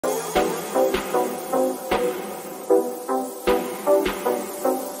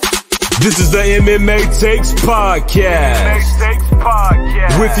This is the MMA Takes Podcast.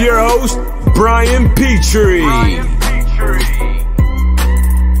 With your host, Brian Petrie.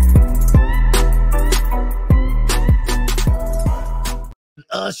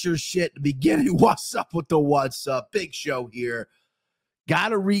 Usher shit at the beginning. What's up with the what's up? Big show here. Got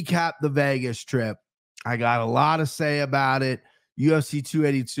to recap the Vegas trip. I got a lot to say about it. UFC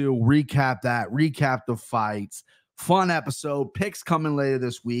 282, recap that, recap the fights. Fun episode. Picks coming later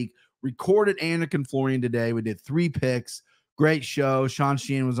this week. Recorded Anik and Florian today. We did 3 picks. Great show. Sean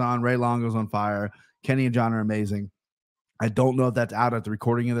Sheehan was on. Ray Longo's on fire. Kenny and John are amazing. I don't know if that's out at the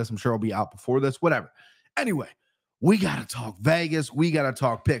recording of this. I'm sure it'll be out before this. Whatever. Anyway, we got to talk Vegas. We got to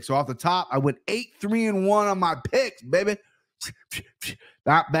talk picks. So off the top, I went 8-3-1 on my picks, baby.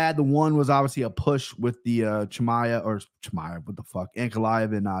 Not bad. The one was obviously a push with the Chimaev, what the fuck?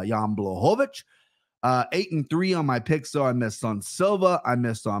 Ankalaev and Jan Blachowicz. 8-3 on my picks, so I missed on Silva, I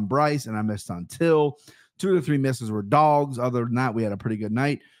missed on Bryce, and I missed on Till. 2 of the 3 misses were dogs. Other than that, we had a pretty good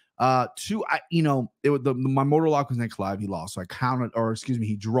night. My motor lock was Ankalaev. He lost, so I counted, or excuse me,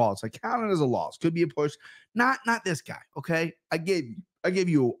 he draws. So I counted as a loss. Could be a push. Not this guy. Okay, I gave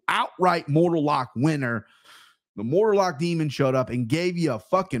you an outright mortar lock winner. The mortar lock demon showed up and gave you a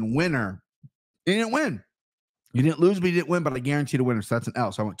fucking winner. You didn't win. You didn't lose, but you didn't win. But I guaranteed a winner, so that's an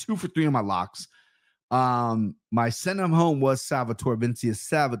L. So I went 2 for 3 on my locks. My send him home was Salvatore Vincius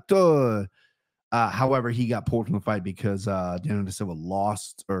Salvatore. However, he got pulled from the fight because Daniel Da Silva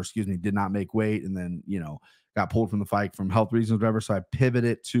lost, or excuse me, did not make weight, and then got pulled from the fight from health reasons, whatever. So I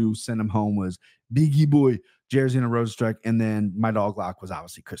pivoted to send him home was Biggie Boy, Jersey and a Rosenstruck, and then my dog lock was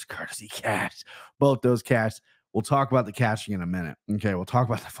obviously Chris Curtis. He cashed both those cash. We'll talk about the cashing in a minute. Okay, we'll talk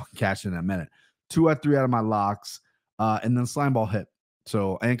about the fucking cashing in a minute. 2 out of 3 out of my locks, and then slime ball hit.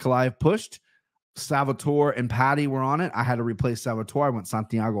 So Ankalaev pushed. Salvatore and Patty were on it. I had to replace Salvatore. I went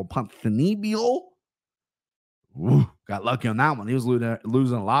Santiago Ponzinibbio. Got lucky on that one. He was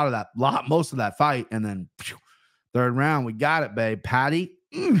losing a lot of that, most of that fight. And then third round, we got it, babe. Patty,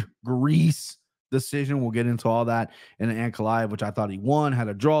 Grease decision. We'll get into all that. And then Ankalaev, which I thought he won, had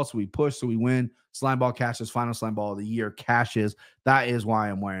a draw, so we pushed, so we win. Slime ball cashes, final slime ball of the year cashes. That is why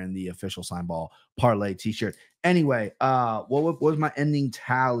I'm wearing the official slime ball parlay t-shirt. Anyway, what was my ending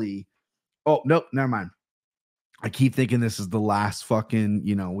tally? Oh, nope, never mind. I keep thinking this is the last fucking,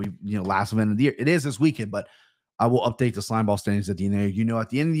 last event of the year. It is this weekend, but I will update the slime ball standings at the end of the year. At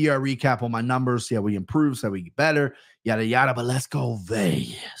the end of the year, I recap all my numbers, see how we improve, see how we get better, yada, yada. But let's go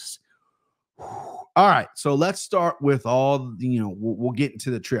Vegas. All right, so let's start with all, we'll get into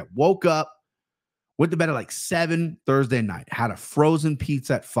the trip. Woke up, went to bed at like 7 Thursday night. Had a frozen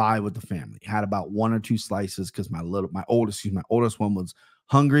pizza at 5 with the family. Had about 1 or 2 slices because my oldest one was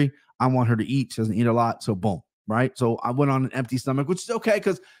hungry. I want her to eat. She doesn't eat a lot. So boom, right? So I went on an empty stomach, which is okay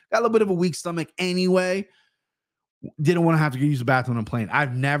because got a little bit of a weak stomach anyway. Didn't want to have to use the bathroom on a plane.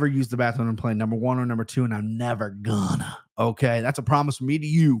 I've never used the bathroom on a plane, number 1 or number 2, and I'm never gonna. Okay, that's a promise from me to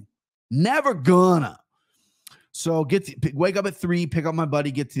you. Never gonna. So wake up at 3, pick up my buddy,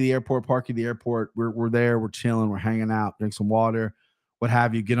 get to the airport, park at the airport. We're there, we're chilling, we're hanging out, drink some water, what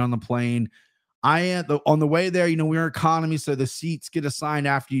have you. Get on the plane. On the way there, we're economy, so the seats get assigned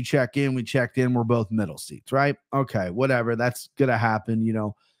after you check in. We checked in, we're both middle seats, right? Okay, whatever, that's gonna happen.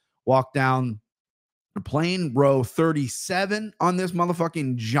 Walk down the plane, row 37 on this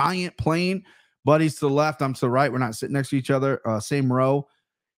motherfucking giant plane. Buddy's to the left, I'm to the right. We're not sitting next to each other, same row.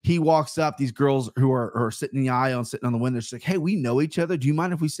 He walks up. These girls who are sitting in the aisle and sitting on the window, she's like, "Hey, we know each other. Do you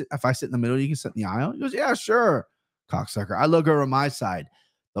mind if I sit in the middle? You can sit in the aisle." He goes, "Yeah, sure." Cocksucker. I look over on my side.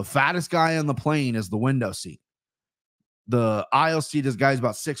 The fattest guy on the plane is the window seat. The aisle seat, this guy's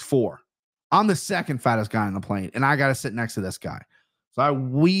about 6'4". I'm the second fattest guy on the plane, and I got to sit next to this guy. So I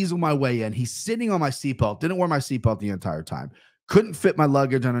weasel my way in. He's sitting on my seatbelt. Didn't wear my seatbelt the entire time. Couldn't fit my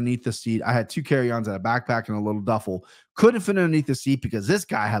luggage underneath the seat. I had 2 carry-ons and a backpack and a little duffel. Couldn't fit underneath the seat because this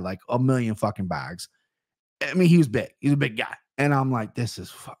guy had like a million fucking bags. I mean, he was big. He's a big guy. And I'm like, this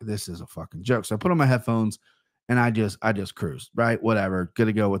is a fucking joke. So I put on my headphones and I just cruised, right? Whatever.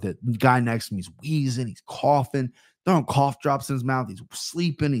 Gonna go with it. The guy next to me is wheezing. He's coughing. Throwing cough drops in his mouth. He's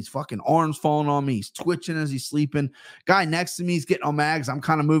sleeping. He's fucking arms falling on me. He's twitching as he's sleeping. Guy next to me is getting all mags. I'm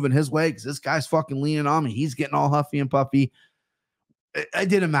kind of moving his way because this guy's fucking leaning on me. He's getting all huffy and puffy. It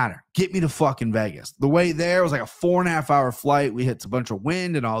didn't matter. Get me to fucking Vegas. The way there was like a 4.5-hour flight. We hit a bunch of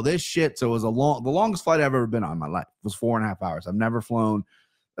wind and all this shit. So it was the longest flight I've ever been on in my life. It was 4.5 hours. I've never flown.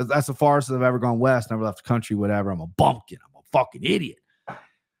 That's the farthest I've ever gone west. Never left the country, whatever. I'm a bumpkin. I'm a fucking idiot.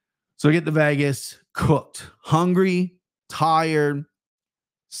 So I get to Vegas, cooked, hungry, tired,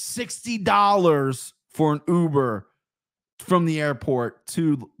 $60 for an Uber from the airport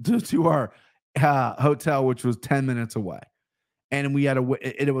to our hotel, which was 10 minutes away. And we had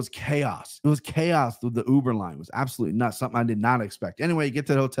it was chaos. It was chaos. The Uber line was absolutely nuts. Something I did not expect. Anyway, you get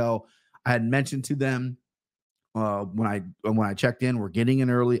to the hotel. I had mentioned to them when I checked in, we're getting in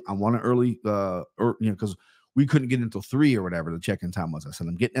early. I want an early, because we couldn't get in until 3 or whatever the check-in time was. I said,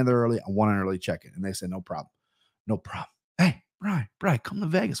 I'm getting in there early. I want an early check-in. And they said, no problem. No problem. Hey, Brian, come to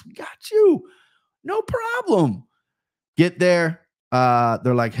Vegas. We got you. No problem. Get there.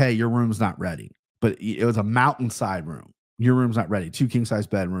 They're like, hey, your room's not ready. But it was a mountainside room. Your room's not ready. 2 king-size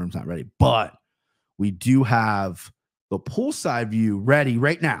bedrooms not ready. But we do have the poolside view ready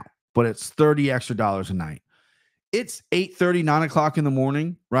right now. But it's $30 extra a night. It's 8:30, 9 o'clock in the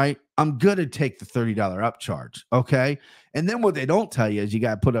morning, right? I'm going to take the $30 upcharge, okay? And then what they don't tell you is you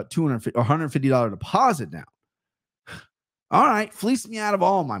got to put a $250 or $150 deposit down. All right, fleece me out of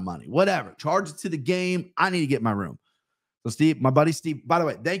all my money, whatever. Charge it to the game. I need to get my room. So Steve, my buddy Steve, by the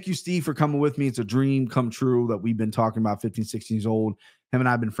way, thank you, Steve, for coming with me. It's a dream come true that we've been talking about, 15, 16 years old. Him and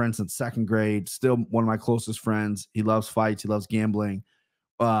I have been friends since 2nd grade, still one of my closest friends. He loves fights. He loves gambling.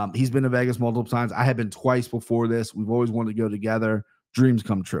 He's been to Vegas multiple times. I had been twice before this. We've always wanted to go together. Dreams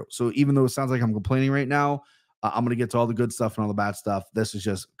come true. So even though it sounds like I'm complaining right now, I'm going to get to all the good stuff and all the bad stuff. This is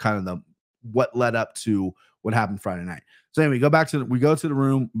just kind of what led up to what happened Friday night. So anyway, we go to the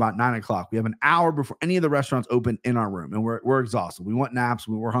room about 9 o'clock. We have an hour before any of the restaurants open in our room, and we're exhausted. We want naps.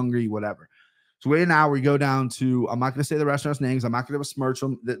 We were hungry, whatever. So wait an hour. We go down to, I'm not going to say the restaurant's names. I'm not going to besmirch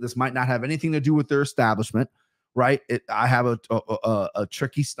them. This might not have anything to do with their establishment, right? I have a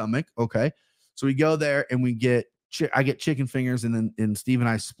tricky stomach. Okay. So we go there and I get chicken fingers, and then Steve and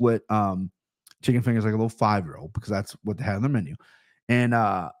I split chicken fingers like a little 5-year-old because that's what they had on the menu. And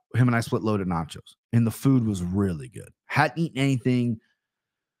him and I split loaded nachos, and the food was really good. Hadn't eaten anything.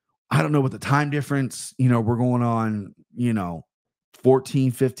 I don't know what the time difference, we're going on,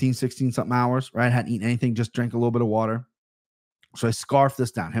 14, 15, 16 something hours, right? Hadn't eaten anything, just drank a little bit of water. So I scarfed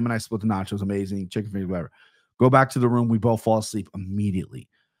this down. Him and I split the nachos, amazing, chicken fingers, whatever. Go back to the room. We both fall asleep immediately.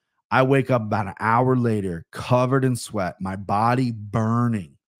 I wake up about an hour later, covered in sweat, my body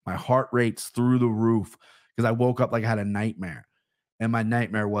burning. My heart rate's through the roof because I woke up like I had a nightmare. And my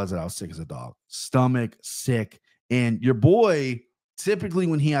nightmare was that I was sick as a dog. Stomach sick. And your boy, typically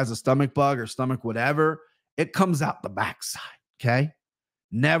when he has a stomach bug or stomach whatever, it comes out the backside, okay?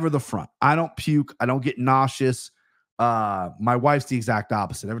 Never the front. I don't puke. I don't get nauseous. My wife's the exact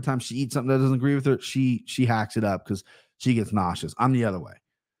opposite. Every time she eats something that doesn't agree with her, she hacks it up because she gets nauseous. I'm the other way.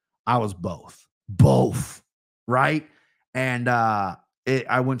 I was both, right? And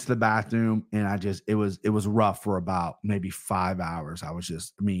I went to the bathroom, and it was rough for about maybe 5 hours. I was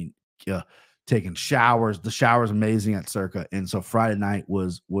just, taking showers. The shower's amazing at Circa. And so Friday night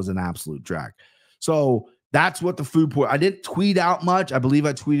was an absolute drag. So that's what the food I didn't tweet out much. I believe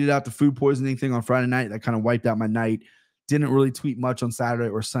I tweeted out the food poisoning thing on Friday night. That kind of wiped out my night. Didn't really tweet much on Saturday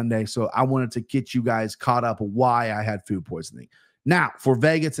or Sunday. So I wanted to get you guys caught up why I had food poisoning. Now, for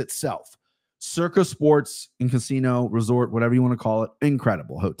Vegas itself, Circa Sports and Casino Resort, whatever you want to call it,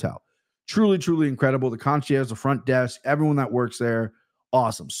 incredible hotel. Truly, truly incredible. The concierge, the front desk, everyone that works there,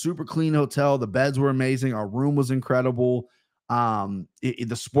 awesome. Super clean hotel. The beds were amazing. Our room was incredible.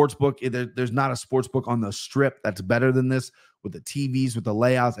 The sports book, there's not a sports book on the strip that's better than this, with the TVs, with the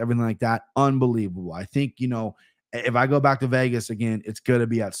layouts, everything like that. Unbelievable. I think, if I go back to Vegas again, it's going to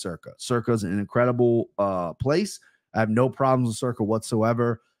be at Circa. Circa's an incredible place. I have no problems with Circa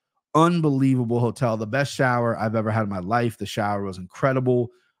whatsoever. Unbelievable hotel. The best shower I've ever had in my life. The shower was incredible.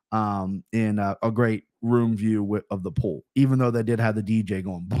 And a great room view of the pool, even though they did have the DJ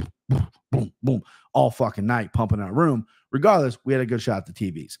going boom, boom, boom, boom, all fucking night pumping in our room. Regardless, we had a good shot at the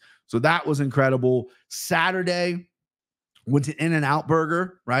TVs. So that was incredible. Saturday, went to In-N-Out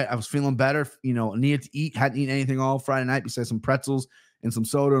Burger, right? I was feeling better, needed to eat. Hadn't eaten anything all Friday night besides some pretzels and some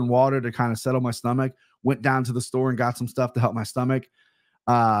soda and water to kind of settle my stomach. Went down to the store and got some stuff to help my stomach.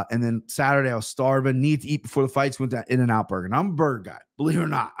 And then Saturday, I was starving, needed to eat before the fights, went to In-N-Out Burger. And I'm a burger guy, believe it or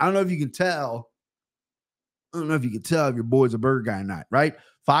not. I don't know if you can tell. I don't know if you can tell if your boy's a burger guy or not, right?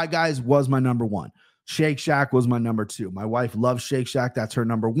 Five Guys was my number one. Shake Shack was my number two. My wife loves Shake Shack. That's her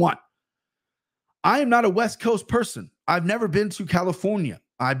number one. I am not a West Coast person. I've never been to California.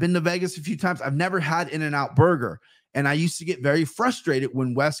 I've been to Vegas a few times. I've never had In-N-Out Burger. And I used to get very frustrated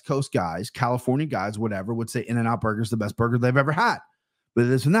when West Coast guys, California guys, whatever, would say In-N-Out Burger is the best burger they've ever had. But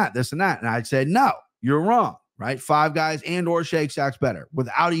this and that. And I'd say, no, you're wrong, right? Five Guys and or Shake Shack's better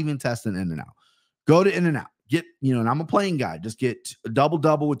without even testing In-N-Out. Go to In-N-Out. Get, and I'm a plain guy. Just get a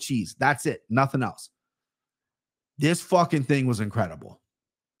double with cheese. That's it. Nothing else. This fucking thing was incredible.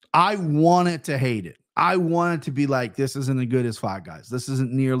 I wanted to hate it. I wanted to be like, this isn't as good as Five Guys. This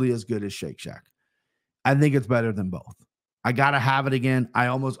isn't nearly as good as Shake Shack. I think it's better than both. I got to have it again.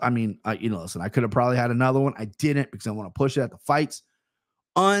 Listen, I could have probably had another one. I didn't because I want to push it at the fights.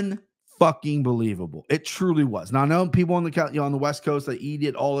 Unfucking believable. It truly was. Now, I know people on the West Coast that eat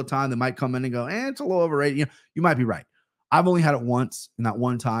it all the time. They might come in and go, it's a little overrated. You might be right. I've only had it once in that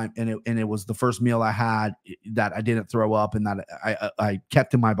one time, and it was the first meal I had that I didn't throw up and that I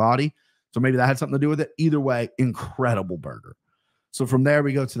kept in my body. So maybe that had something to do with it. Either way, incredible burger. So from there,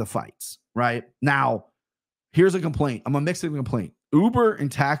 we go to the fights, right? Now, here's a complaint. I'm a mixing complaint. Uber and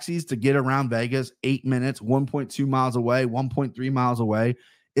taxis to get around Vegas, 8 minutes, 1.2 miles away, 1.3 miles away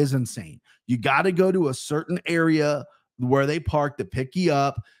is insane. You got to go to a certain area where they park to pick you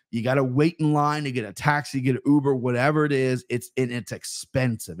up. You got to wait in line to get a taxi, get an Uber, whatever it is. It's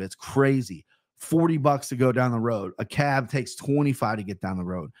expensive. It's crazy. $40 to go down the road. A cab takes $25 to get down the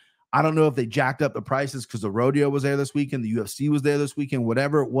road. I don't know if they jacked up the prices because the rodeo was there this weekend, the UFC was there this weekend,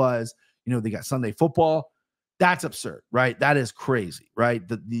 whatever it was. They got Sunday football. That's absurd, right? That is crazy, right?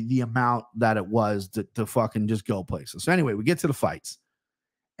 The amount that it was to fucking just go places. So anyway, we get to the fights,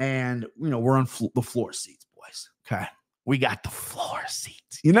 and we're on the floor seats, boys. Okay, we got the floor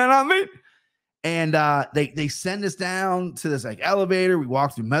seats. You know what I mean? And they send us down to this elevator. We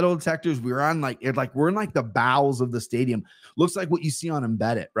walk through metal detectors. We're in the bowels of the stadium. Looks like what you see on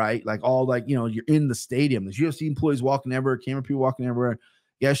Embedded, right? You're in the stadium. There's UFC employees walking everywhere, camera people walking everywhere.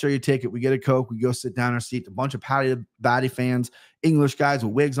 Yeah, show your ticket. We get a Coke. We go sit down in our seat. A bunch of Batty fans, English guys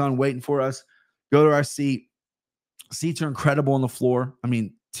with wigs on waiting for us. Go to our seat. Seats are incredible on the floor. I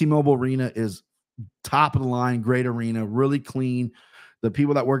mean, T-Mobile Arena is top of the line, great arena, really clean. The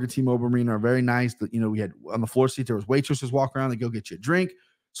people that work at T-Mobile Arena are very nice. We had on the floor seat, there was waitresses walk around. They go get you a drink.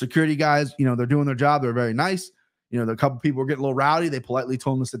 Security guys, they're doing their job. They're very nice. A couple people were getting a little rowdy. They politely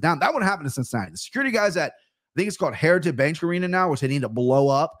told them to sit down. That would happen in Cincinnati. The security guys at, I think it's called Heritage Bank Arena now, which they need to blow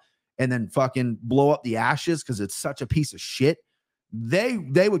up and then fucking blow up the ashes because it's such a piece of shit. They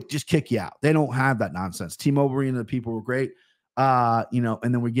would just kick you out. They don't have that nonsense. T-Mobile Arena, the people were great. And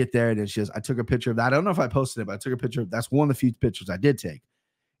then we get there and it's just, I took a picture of that. I don't know if I posted it, but I took a picture. That's one of the few pictures I did take.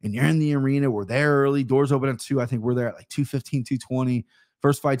 And you're in the arena. We're there early. Doors open at 2. I think we're there at 2:15, 2:20.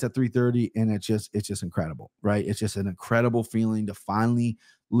 First fight's at 3:30. And it's just incredible, right? It's just an incredible feeling to finally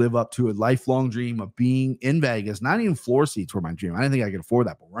live up to a lifelong dream of being in Vegas. Not even floor seats were my dream. I didn't think I could afford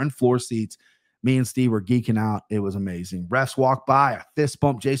that, but we're in floor seats. Me and Steve were geeking out. It was amazing. Refs walked by. I fist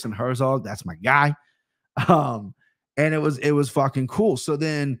bumped Jason Herzog. That's my guy. And it was fucking cool. So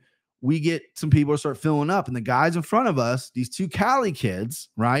then we get some people to start filling up, and the guys in front of us, these two Cali kids,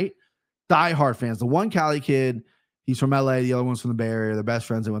 right? Diehard fans. The one Cali kid, he's from LA. The other one's from the Bay Area. They're best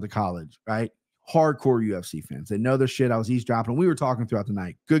friends. They went to college, right? Hardcore UFC fans. They know their shit. I was eavesdropping. We were talking throughout the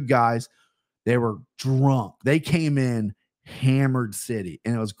night. Good guys. They were drunk. They came in hammered city,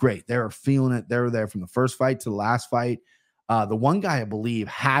 and it was great. They were feeling it. They were there from the first fight to the last fight. The one guy, I believe,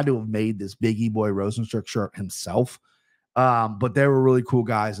 had to have made this Biggie Boy Rosenstruck shirt himself. But they were really cool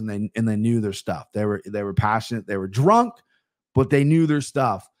guys, and they knew their stuff. They were passionate. They were drunk, but they knew their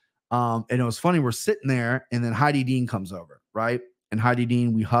stuff. And it was funny. We're sitting there, and then Heidi Dean comes over, right? And Heidi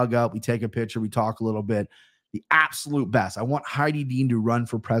Dean, we hug up, we take a picture, we talk a little bit. The absolute best. I want Heidi Dean to run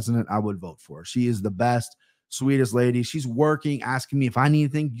for president. I would vote for her. She is the best, sweetest lady. She's working, asking me if I need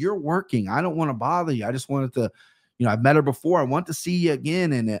anything. You're working. I don't want to bother you. I just wanted to, I've met her before. I want to see you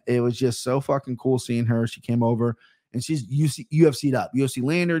again. And it was just so fucking cool seeing her. She came over. And she's UFC'd up, UFC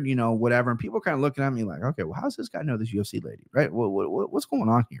landed, whatever. And people kind of looking at me like, okay, well, how's this guy know this UFC lady, right? What's going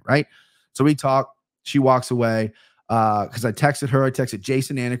on here, right? So we talk. She walks away because I texted her. I texted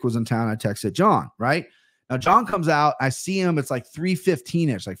Jason Anik was in town. I texted John, right? Now, John comes out. I see him. It's like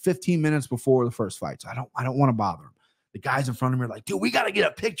 3:15-ish, like 15 minutes before the first fight. So I don't want to bother him. The guys in front of me are like, dude, we got to get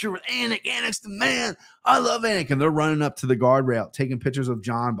a picture with Anik. Anik's the man. I love Anik. And they're running up to the guardrail, taking pictures of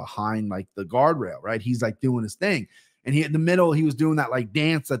John behind like the guardrail, right? He's like doing his thing. And he in the middle, he was doing that like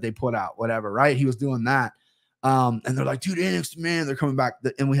dance that they put out, whatever, right? He was doing that. And they're like, dude, Anik's the man. They're coming back.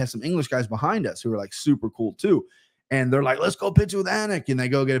 And we have some English guys behind us who are like super cool too. And they're like, let's go picture with Anik. And they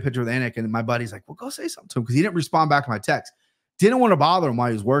go get a picture with Anik. And my buddy's like, well, go say something to him because he didn't respond back to my text. Didn't want to bother him while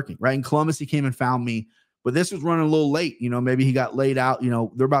he was working, right? In Columbus, he came and found me. But this was running a little late. Maybe he got laid out.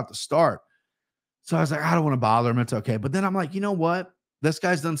 They're about to start. So I was like, I don't want to bother him. It's okay. But then I'm like, you know what? This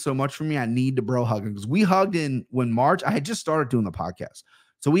guy's done so much for me. I need to bro hug him because we hugged in when March. I had just started doing the podcast.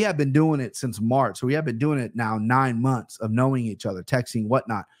 So we have been doing it since March. So we have been doing it now 9 months of knowing each other, texting,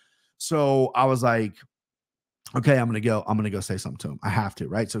 whatnot. So I was like, okay, I'm going to go say something to him. I have to,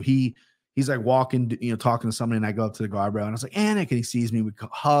 right? So he's like walking, talking to somebody, and I go up to the guardrail and I was like, Anik, and he sees me, we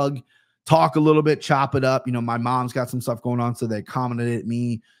hug. talk a little bit, chop it up. You know, my mom's got some stuff going on, so they commented at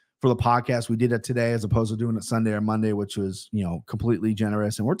me for the podcast. We did it today as opposed to doing it Sunday or Monday, which was, you know, completely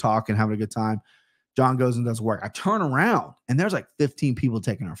generous. And we're talking, having a good time. John goes and does work. I turn around and there's like 15 people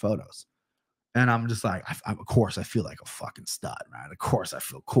taking our photos. And I'm just like, of course, I feel like a fucking stud, right? Of course, I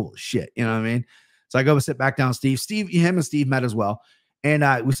feel cool as shit. You know what I mean? So I go and sit back down. Him and Steve met as well. And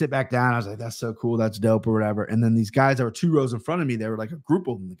we sit back down. I was like, that's so cool. That's dope or whatever. And then these guys that were 2 rows in front of me, they were like a group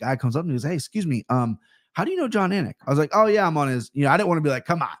of them. The guy comes up and he goes, hey, excuse me. How do you know John Anik? I was like, oh yeah, I'm on his, you know, I didn't want to be like,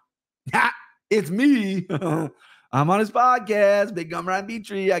 come on, it's me. I'm on his podcast, Big Gum Ryan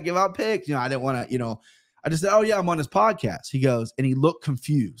Beatree. I give out picks. You know, I didn't want to, you know, I just said, oh yeah, I'm on his podcast. He goes, and he looked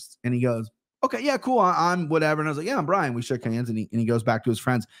confused and he goes, okay, yeah, cool. I'm whatever. And I was like, yeah, I'm Brian. We shook hands and he goes back to his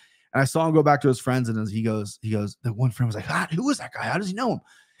friends. And I saw him go back to his friends. And he goes, the one friend was like, who is that guy? How does he know him?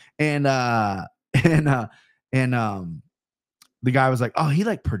 And the guy was like, oh, he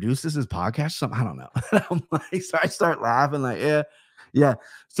like produces his podcast or something. I don't know. I'm like, so I start laughing like, yeah.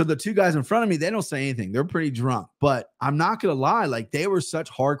 So the 2 guys in front of me, they don't say anything. They're pretty drunk, but I'm not going to lie. Like they were such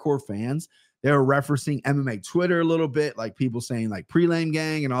hardcore fans. They were referencing MMA Twitter a little bit, like people saying like Pre-Lame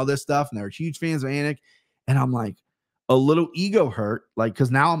Gang and all this stuff. And they were huge fans of Anik. And I'm like a little ego hurt, like,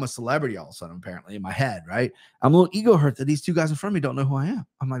 cause now I'm a celebrity all of a sudden, apparently in my head. Right. I'm a little ego hurt that these 2 guys in front of me don't know who I am.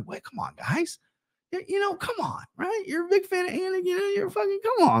 I'm like, wait, come on, guys. You know, come on. Right. You're a big fan of Anik. You know, you're fucking,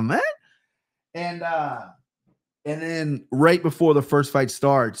 come on, man. And then right before the first fight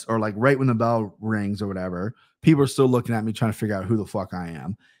starts, or like right when the bell rings or whatever, people are still looking at me trying to figure out who the fuck I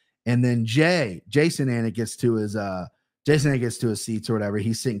am. And then Jason Anik gets to his seats or whatever.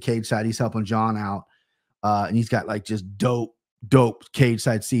 He's sitting cage side. He's helping John out. And he's got like just dope cage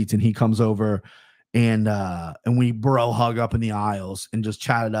side seats. And he comes over and we bro hug up in the aisles and just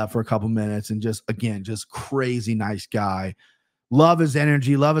chatted up for a couple minutes. And just, again, just crazy nice guy. Love his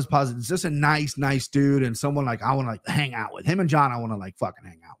energy, love his positive. It's just a nice dude. And someone like I want to like hang out with him and John. I want to like fucking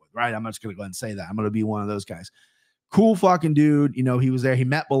hang out with, right? I'm just going to go ahead and say that. I'm going to be one of those guys. Cool fucking dude. You know, he was there. He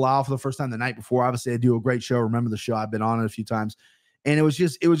met Bilal for the first time the night before. Obviously, I do a great show. Remember the show? I've been on it a few times. And it was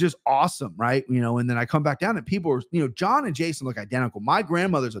just awesome, right? You know, and then I come back down and people are, you know, John and Jason look identical. My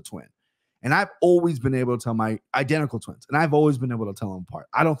grandmother's a twin. And I've always been able to tell my identical twins. And I've always been able to tell them apart.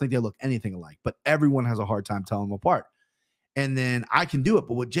 I don't think they look anything alike, but everyone has a hard time telling them apart. And then I can do it.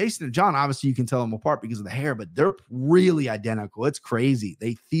 But with Jason and John, obviously you can tell them apart because of the hair, but they're really identical. It's crazy.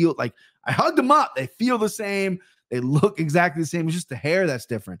 They feel like I hugged them up. They feel the same. They look exactly the same. It's just the hair that's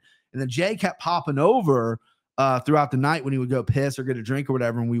different. And then Jay kept popping over throughout the night when he would go piss or get a drink or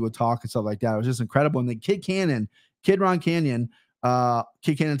whatever, and we would talk and stuff like that. It was just incredible. And then Kid Ron Canyon,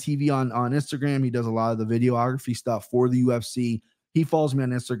 Kid Cannon TV on Instagram. He does a lot of the videography stuff for the UFC. He follows me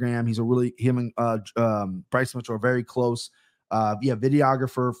on Instagram. He's him and Bryce Mitchell are very close.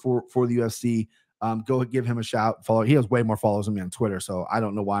 Videographer for the UFC. Go give him a shout. Follow. He has way more followers than me on Twitter, so I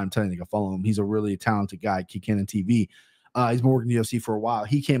don't know why I'm telling you to follow him. He's a really talented guy. Kid Cannon TV. He's been working in the UFC for a while.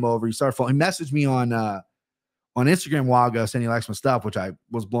 He came over. He started following. He messaged me on Instagram a while ago saying he likes my stuff, which I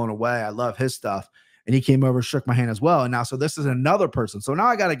was blown away. I love his stuff. And he came over, shook my hand as well. And now, so this is another person. So now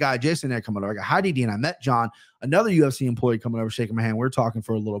I got a guy, Jason, there coming over. I got Heidi D, and I met John, another UFC employee coming over, shaking my hand. We're talking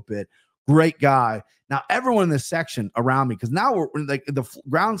for a little bit. Great guy. Now, everyone in this section around me, because now we're like the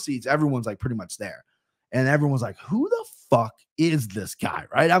ground seats, everyone's like pretty much there. And everyone's like, who the fuck is this guy?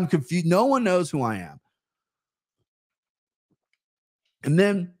 Right? I'm confused. No one knows who I am. And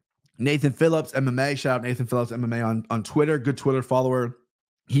then Nathan Phillips, MMA. Shout out Nathan Phillips, MMA on Twitter. Good Twitter follower.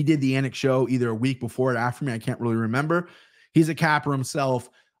 He did the Anik show either a week before or after me. I can't really remember. He's a capper himself.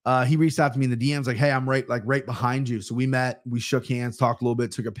 He reached out to me in the DMs like, hey, I'm right behind you. So we met, we shook hands, talked a little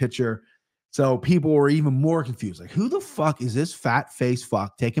bit, took a picture. So people were even more confused. Like, who the fuck is this fat face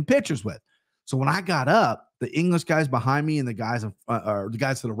fuck taking pictures with? So when I got up, the English guys behind me and the guys or the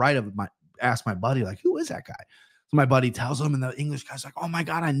guys to the right of it asked my buddy, like, who is that guy? So my buddy tells him, and the English guy's like, oh my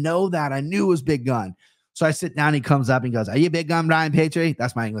God, I know that. I knew it was Big Gun. So I sit down, he comes up and goes, are you Big Gun Brian Patriot?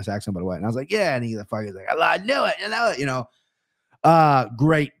 That's my English accent, by the way. And I was like, yeah. And he's like, I knew it, you know.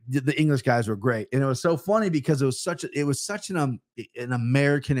 Great. The English guys were great. And it was so funny because it was such an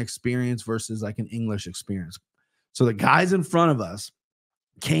American experience versus like an English experience. So the guys in front of us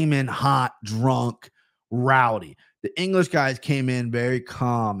came in hot, drunk, rowdy. The English guys came in very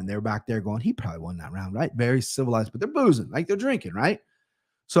calm, and they're back there going, he probably won that round, right? Very civilized, but they're boozing, like they're drinking, right?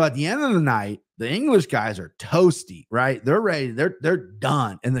 So at the end of the night, the English guys are toasty, right? They're ready. They're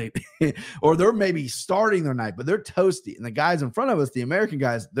done. And they, or they're maybe starting their night, but they're toasty. And the guys in front of us, the American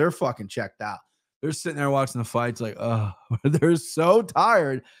guys, they're fucking checked out. They're sitting there watching the fights like, oh, they're so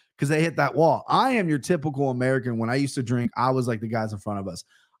tired because they hit that wall. I am your typical American. When I used to drink, I was like the guys in front of us.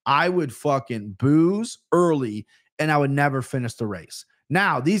 I would fucking booze early and I would never finish the race.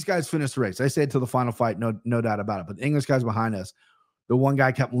 Now, these guys finished the race. I said to the final fight, no doubt about it. But the English guys behind us, the one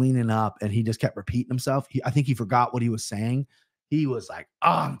guy kept leaning up and he just kept repeating himself. I think he forgot what he was saying. He was like,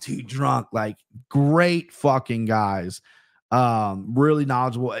 oh, I'm too drunk. Like, great fucking guys. Really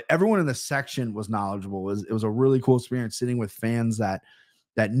knowledgeable. Everyone in the section was knowledgeable. It was a really cool experience sitting with fans that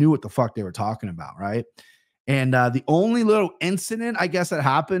knew what the fuck they were talking about, right? And the only little incident, I guess, that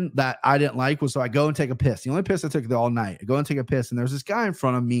happened that I didn't like was, so I go and take a piss. The only piss I took all night. I go and take a piss, and there's this guy in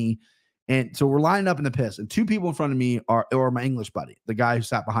front of me. And so we're lining up in the piss, and two people in front of me are my English buddy, the guy who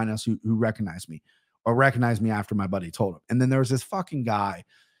sat behind us who recognized me after my buddy told him. And then there was this fucking guy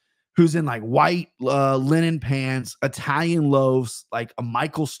who's in like white linen pants, Italian loaves, like a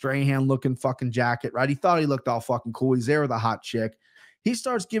Michael Strahan looking fucking jacket, right? He thought he looked all fucking cool. He's there with a hot chick. He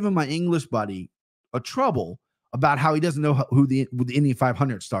starts giving my English buddy a trouble about how he doesn't know who the Indy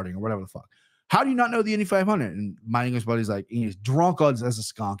 500 starting or whatever the fuck. How do you not know the Indy 500? And my English buddy's like, he's drunk as a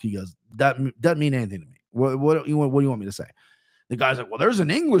skunk. He goes, that doesn't mean anything to me. What do you want me to say? The guy's like, well, there's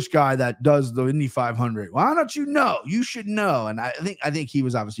an English guy that does the Indy 500. Why don't you know? You should know. And I think he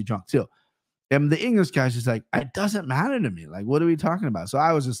was obviously drunk too. And the English guy's just like, it doesn't matter to me. Like, what are we talking about? So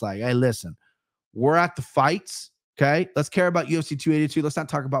I was just like, hey, listen, we're at the fights. Okay, let's care about UFC 282. Let's not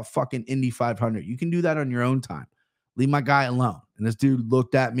talk about fucking Indy 500. You can do that on your own time. Leave my guy alone. And this dude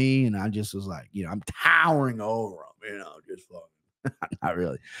looked at me, and I just was like, I'm towering over him, just fucking, not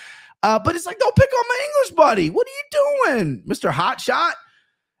really. But it's like, don't pick on my English buddy. What are you doing, Mr. Hotshot?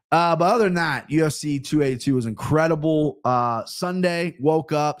 But other than that, UFC 282 was incredible. Sunday,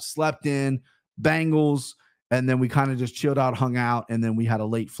 woke up, slept in, Bengals, and then we kind of just chilled out, hung out, and then we had a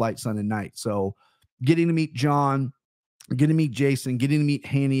late flight Sunday night. So getting to meet John, getting to meet Jason, getting to meet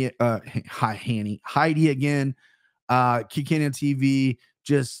Heidi again, Kicking on TV,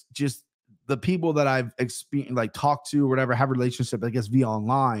 just the people that I've experienced, like talked to or whatever, have a relationship, I guess, via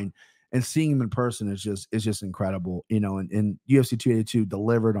online, and seeing them in person is just incredible, and UFC 282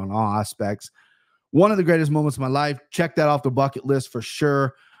 delivered on all aspects. One of the greatest moments of my life. Check that off the bucket list for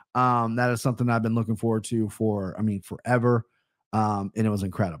sure. That is something I've been looking forward to forever. And it was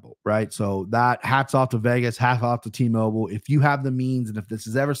incredible, right? So that, hats off to Vegas, hats off to T-Mobile. If you have the means, and if this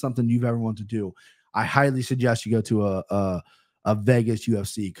is ever something you've ever wanted to do, I highly suggest you go to a Vegas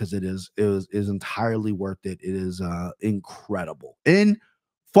UFC, because it is entirely worth it. It is incredible,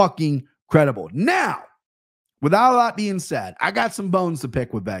 fucking incredible. Now, with all that being said, I got some bones to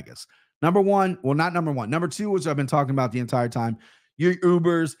pick with Vegas. Number one, well, not number one. Number two, which I've been talking about the entire time. Your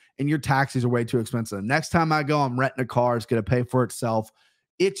Ubers and your taxis are way too expensive. Next time I go, I'm renting a car. It's going to pay for itself.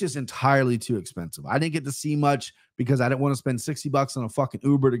 It's just entirely too expensive. I didn't get to see much because I didn't want to spend $60 on a fucking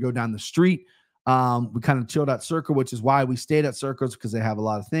Uber to go down the street. We kind of chilled at Circa, which is why we stayed at Circus, because they have a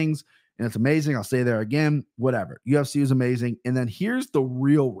lot of things, and it's amazing. I'll stay there again, whatever. UFC is amazing. And then here's the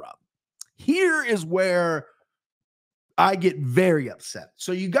real rub. Here is where I get very upset.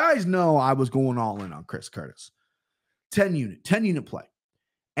 So you guys know I was going all in on Chris Curtis. 10 unit play.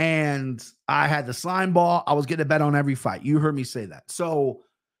 And I had the slime ball. I was getting a bet on every fight. You heard me say that. So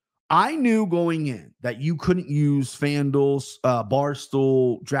I knew going in that you couldn't use FanDuel,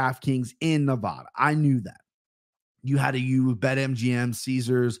 Barstool, DraftKings in Nevada. I knew that. You had to use BetMGM,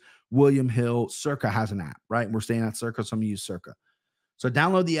 Caesars, William Hill. Circa has an app, right? We're staying at Circa, so I'm going to use Circa. So I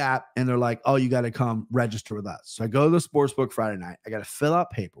download the app, and they're like, oh, you got to come register with us. So I go to the sportsbook Friday night. I got to fill out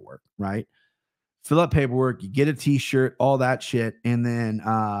paperwork, right? Fill out paperwork, you get a t-shirt, all that shit, and then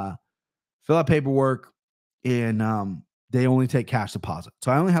fill out paperwork, and they only take cash deposit.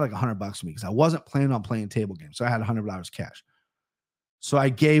 So I only had like $100 for me because I wasn't planning on playing table games. So I had $100 cash. So I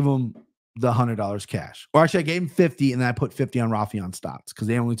gave them the $100 cash. Or actually, I gave them 50, and then I put 50 on Rafi on stocks because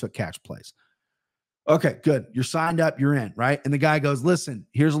they only took cash plays. Okay, good. You're signed up, you're in, right? And the guy goes, listen,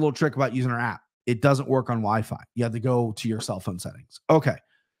 here's a little trick about using our app. It doesn't work on Wi-Fi. You have to go to your cell phone settings. Okay.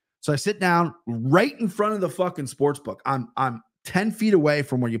 So I sit down right in front of the fucking sports book. I'm 10 feet away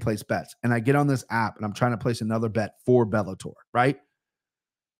from where you place bets. And I get on this app, and I'm trying to place another bet for Bellator, right?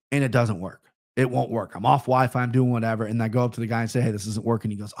 And it doesn't work. It won't work. I'm off Wi-Fi. I'm doing whatever. And I go up to the guy and say, hey, this isn't working.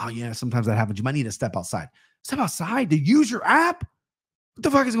 He goes, oh, yeah, sometimes that happens. You might need to step outside. Step outside to use your app? What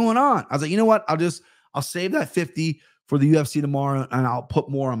the fuck is going on? I was like, you know what? I'll save that 50 for the UFC tomorrow, and I'll put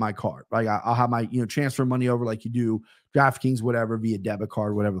more on my card. Like I'll have my, transfer money over like you do DraftKings, whatever, via debit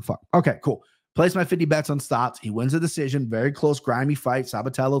card, whatever the fuck. Okay, cool. Place my 50 bets on Stotts. He wins the decision. Very close, grimy fight.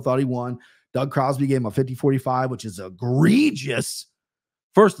 Sabatello thought he won. Doug Crosby gave him a 50-45, which is egregious.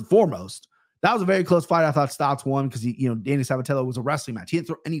 First and foremost, that was a very close fight. I thought Stotts won because Danny Sabatello was a wrestling match. He didn't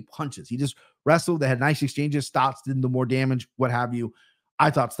throw any punches. He just wrestled. They had nice exchanges. Stotts did the more damage, what have you. I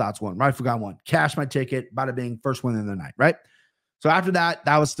thought Stotts won. Rightful guy won. Cashed my ticket. Bada bing. First win of the night, right? So after that,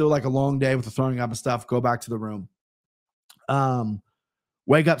 that was still like a long day with the throwing up and stuff. Go back to the room.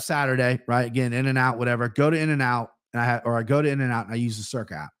 Wake up Saturday, right? Again, In and Out, whatever. Go to In and Out, and I go to In and Out, and I use the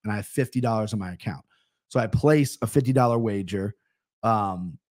Circa app, and I have $50 in my account. So I place a $50 wager.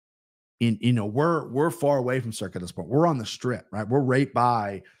 We're far away from Circa at this point. We're on the Strip, right? We're right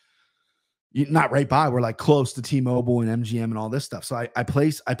by. Not right by, we're like close to T-Mobile and MGM and all this stuff. So I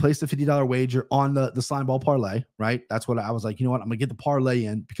placed a $50 wager on the slime ball parlay, right? That's what I was like, you know what? I'm gonna get the parlay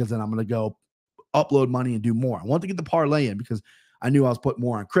in because then I'm gonna go upload money and do more. I want to get the parlay in because I knew I was putting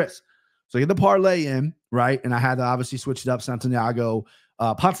more on Chris. So I get the parlay in, right? And I had to obviously switch it up, Santiago,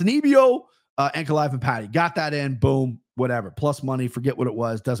 Ponzinibbio, Ankalaev and Patty. Got that in, boom, whatever. Plus money, forget what it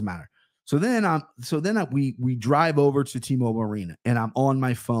was, doesn't matter. So then we drive over to T-Mobile Arena, and I'm on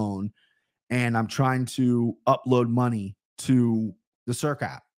my phone. And I'm trying to upload money to the Circa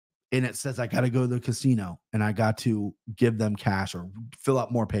app. And it says I got to go to the casino and I got to give them cash or fill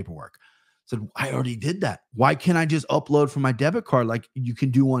out more paperwork. I said, I already did that. Why can't I just upload from my debit card like you can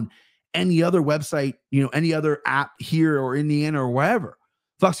do on any other website, any other app here or Indiana or wherever?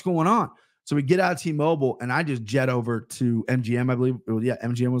 Fuck's going on? So we get out of T-Mobile and I just jet over to MGM, I believe.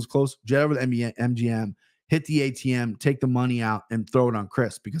 MGM was close. Jet over to MGM, hit the ATM, take the money out and throw it on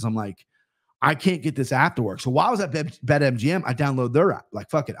Chris because I'm like, I can't get this app to work. So while I was at BetMGM, I download their app. Like,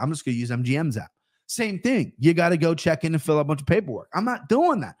 fuck it. I'm just going to use MGM's app. Same thing. You got to go check in and fill out a bunch of paperwork. I'm not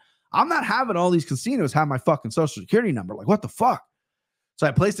doing that. I'm not having all these casinos have my fucking social security number. Like, what the fuck? So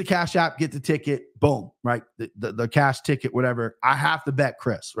I place the cash app, get the ticket, boom, right? The cash ticket, whatever. I have to bet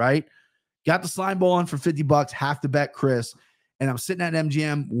Chris, right? Got the slime ball on for $50, have to bet Chris. And I'm sitting at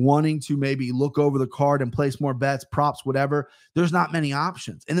MGM wanting to maybe look over the card and place more bets, props, whatever. There's not many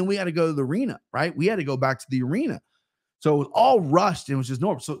options. And then we had to go to the arena, right? We had to go back to the arena. So it was all rushed and it was just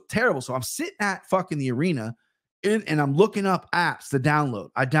normal. So terrible. So I'm sitting at fucking the arena and I'm looking up apps to download.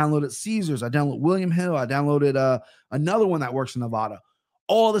 I downloaded Caesars. I downloaded William Hill. I downloaded another one that works in Nevada.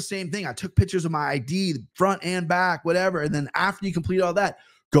 All the same thing. I took pictures of my ID, front and back, whatever. And then after you complete all that,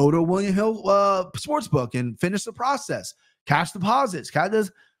 go to William Hill Sportsbook and finish the process. Cash deposits.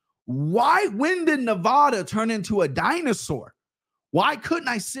 When did Nevada turn into a dinosaur? Why couldn't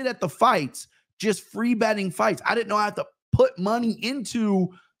I sit at the fights, just free betting fights? I didn't know I had to put money into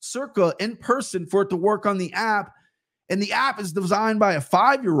Circa in person for it to work on the app. And the app is designed by a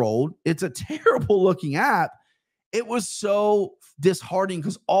 5-year-old. It's a terrible looking app. It was so disheartening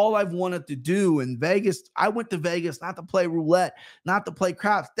because all I've wanted to do in Vegas, I went to Vegas not to play roulette, not to play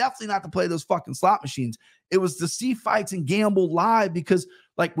craps, definitely not to play those fucking slot machines. It was to see fights and gamble live because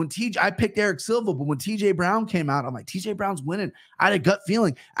like when I picked Eric Silva, but when TJ Brown came out, I'm like, TJ Brown's winning. I had a gut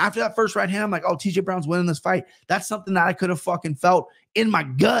feeling. After that first right hand, I'm like, oh, TJ Brown's winning this fight. That's something that I could have fucking felt in my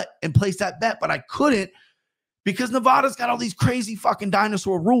gut and placed that bet, but I couldn't because Nevada's got all these crazy fucking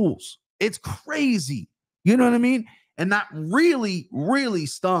dinosaur rules. It's crazy. You know what I mean? And that really, really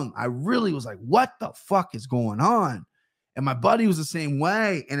stung. I really was like, what the fuck is going on? And my buddy was the same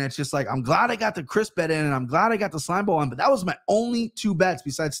way. And it's just like, I'm glad I got the Chris bet in and I'm glad I got the slime ball on. But that was my only 2 bets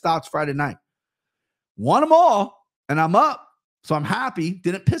besides Stocks Friday night. Won them all and I'm up. So I'm happy.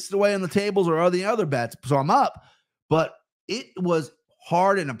 Didn't piss it away on the tables or all the other bets. So I'm up. But it was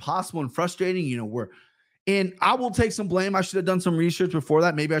hard and impossible and frustrating. And I will take some blame. I should have done some research before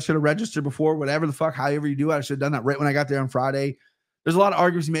that. Maybe I should have registered before, whatever the fuck, however you do it. I should have done that right when I got there on Friday. There's a lot of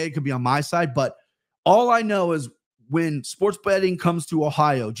arguments made. It could be on my side, but all I know is when sports betting comes to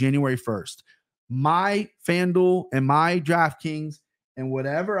Ohio, January 1st, my FanDuel and my DraftKings and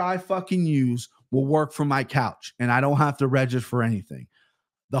whatever I fucking use will work from my couch and I don't have to register for anything.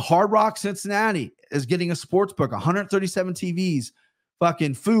 The Hard Rock Cincinnati is getting a sports book, 137 TVs,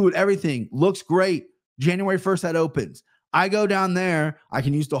 fucking food, everything looks great. January 1st, that opens. I go down there. I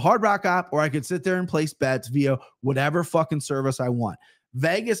can use the Hard Rock app or I could sit there and place bets via whatever fucking service I want.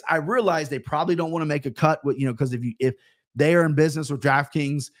 Vegas, I realize they probably don't want to make a cut with, because if they are in business with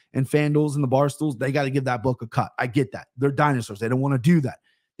DraftKings and FanDuels and the Barstools, they got to give that book a cut. I get that. They're dinosaurs. They don't want to do that.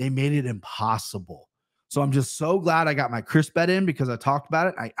 They made it impossible. So I'm just so glad I got my Chris bet in because I talked about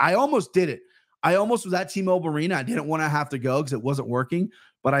it. I almost did it. I almost was at T-Mobile Arena. I didn't want to have to go because it wasn't working,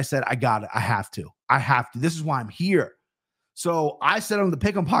 but I said, I got it. I have to. This is why I'm here. So I said on the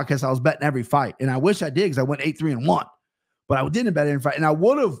Pick'em podcast, I was betting every fight. And I wish I did because I went 8-3-1. But I didn't bet every fight. And I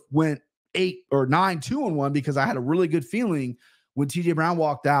would have went 8 or 9-2-1 because I had a really good feeling when TJ Brown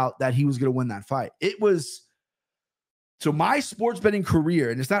walked out that he was going to win that fight. So my sports betting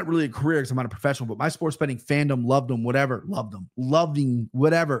career, and it's not really a career because I'm not a professional, but my sports betting fandom, loving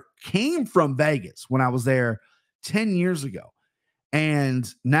whatever, came from Vegas when I was there 10 years ago. And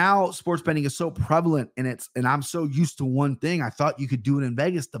now sports betting is so prevalent, and I'm so used to one thing. I thought you could do it in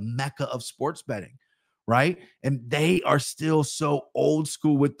Vegas, the mecca of sports betting, right? And they are still so old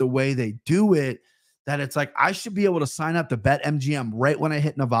school with the way they do it that it's like I should be able to sign up to bet MGM right when I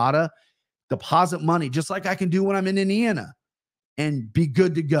hit Nevada, deposit money, just like I can do when I'm in Indiana, and be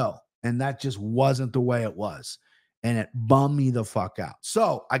good to go. And that just wasn't the way it was. And it bummed me the fuck out.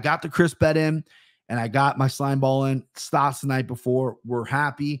 So I got the Chris bet in, and I got my slime ball in. Stocks the night before. We're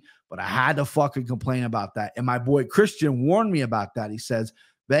happy, but I had to fucking complain about that. And my boy Christian warned me about that. He says,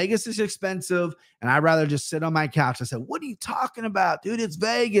 Vegas is expensive, and I'd rather just sit on my couch. I said, what are you talking about, dude? It's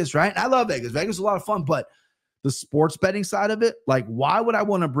Vegas, right? And I love Vegas. Vegas is a lot of fun, but the sports betting side of it, like, why would I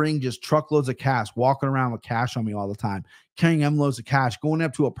want to bring just truckloads of cash, walking around with cash on me all the time, carrying envelopes of cash, going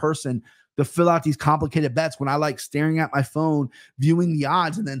up to a person to fill out these complicated bets when I like staring at my phone, viewing the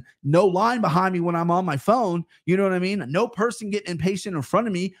odds, and then no line behind me when I'm on my phone? You know what I mean? No person getting impatient in front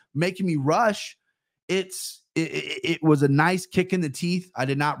of me, making me rush. It was a nice kick in the teeth. I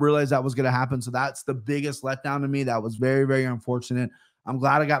did not realize that was going to happen. So that's the biggest letdown to me. That was very, very unfortunate. I'm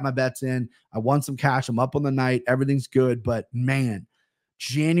glad I got my bets in. I won some cash. I'm up on the night. Everything's good. But man,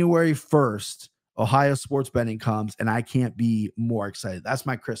 January 1st, Ohio sports betting comes, and I can't be more excited. That's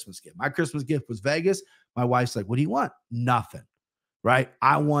my Christmas gift. My Christmas gift was Vegas. My wife's like, what do you want? Nothing, right?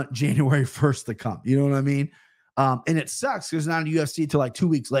 I want January 1st to come. You know what I mean? And it sucks because it's not a UFC till like 2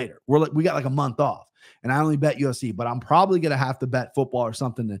 weeks later. We got like a month off, and I only bet UFC, but I'm probably going to have to bet football or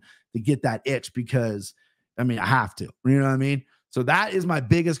something to get that itch, because I mean, I have to, you know what I mean? So that is my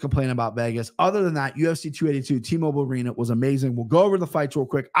biggest complaint about Vegas. Other than that, UFC 282, T-Mobile Arena was amazing. We'll go over the fights real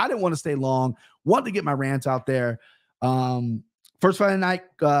quick. I didn't want to stay long. Wanted to get my rants out there. First fight of the night,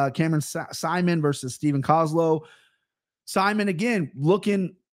 Cameron Simon versus Steven Kozlow. Simon, again,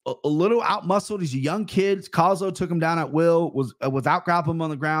 looking a little out-muscled. He's a young kid. Kozlow took him down at will, was out-grappling him on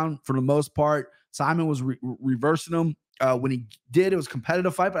the ground for the most part. Simon was reversing him. When he did, it was a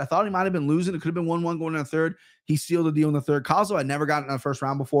competitive fight, but I thought he might have been losing. It could have been 1-1 going into the third. He sealed the deal in the third. Kozlow had never gotten in the first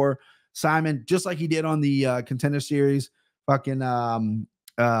round before. Simon, just like he did on the Contender Series, fucking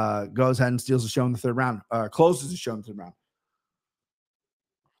goes ahead and steals the show in the third round, closes the show in the third round.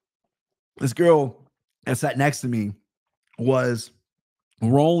 This girl that sat next to me was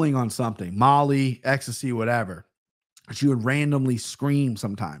rolling on something, Molly, ecstasy, whatever. She would randomly scream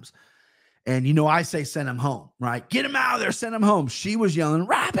sometimes. And, you know, I say, send him home, right? Get him out of there, send him home. She was yelling,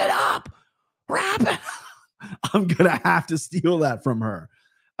 wrap it up, wrap it. I'm going to have to steal that from her.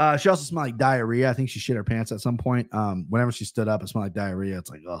 She also smelled like diarrhea. I think she shit her pants at some point. Whenever she stood up, it smelled like diarrhea.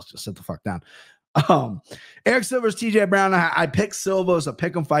 It's like, oh, just sit the fuck down. Eric Silva's TJ Brown. I picked Silva as a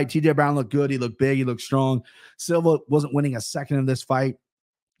pick 'em fight. TJ Brown looked good. He looked big. He looked strong. Silva wasn't winning a second in this fight.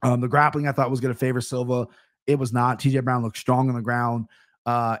 The grappling I thought was going to favor Silva. It was not. TJ Brown looked strong on the ground.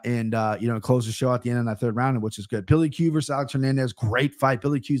 Closed the show at the end of that third round, which is good. Billy Q versus Alex Hernandez, great fight.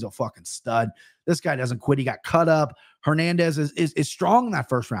 Billy Q's a fucking stud. This guy doesn't quit. He got cut up. Hernandez is strong in that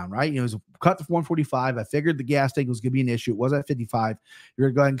first round, right? You know, he was cut to 145. I figured the gas tank was going to be an issue. It was at 55. You're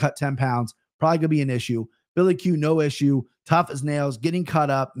going to go ahead and cut 10 pounds. Probably going to be an issue. Billy Q, no issue. Tough as nails, getting cut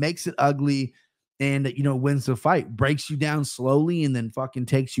up, makes it ugly, and, you know, wins the fight, breaks you down slowly, and then fucking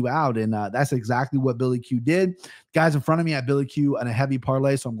takes you out. And that's exactly what Billy Q did. Guys in front of me had Billy Q and a heavy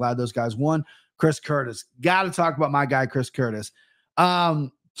parlay, so I'm glad those guys won. Chris Curtis. Got to talk about my guy, Chris Curtis.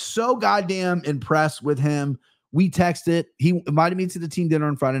 So goddamn impressed with him. We texted. He invited me to the team dinner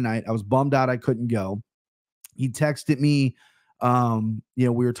on Friday night. I was bummed out I couldn't go. He texted me.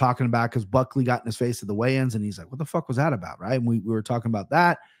 We were talking about, because Buckley got in his face at the weigh-ins, and he's like, what the fuck was that about, right? And we were talking about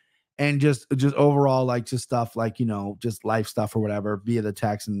that. And just overall, like, just stuff like, you know, just life stuff or whatever via the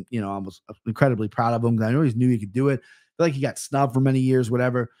text. And, you know, I was incredibly proud of him because I know he knew he could do it. I feel like he got snubbed for many years,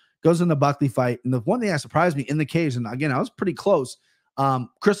 whatever. Goes in the Buckley fight. And the one thing that surprised me in the cage, and again, I was pretty close.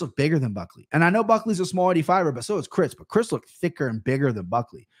 Chris looked bigger than Buckley. And I know Buckley's a small 85er, but so is Chris. But Chris looked thicker and bigger than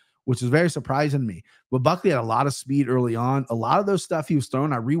Buckley, which is very surprising to me. But Buckley had a lot of speed early on. A lot of those stuff he was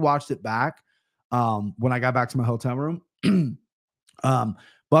throwing, I rewatched it back when I got back to my hotel room.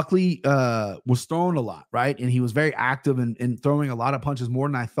 Buckley was throwing a lot, right? And he was very active in throwing a lot of punches, more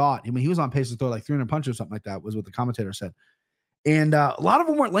than I thought. I mean, he was on pace to throw like 300 punches or something like that, was what the commentator said. And a lot of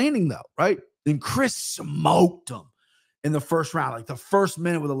them weren't landing, though, right? And Chris smoked him in the first round, like the first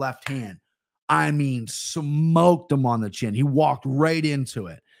minute with the left hand. I mean, smoked him on the chin. He walked right into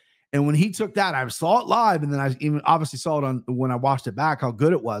it. And when he took that, I saw it live, and then I even obviously saw it on when I watched it back, how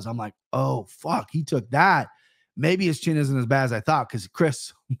good it was. I'm like, oh, fuck, he took that. Maybe his chin isn't as bad as I thought, because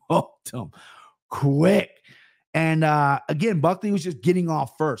Chris smoked him quick. And again, Buckley was just getting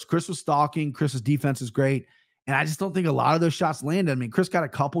off first. Chris was stalking. Chris's defense is great. And I just don't think a lot of those shots landed. I mean, Chris got a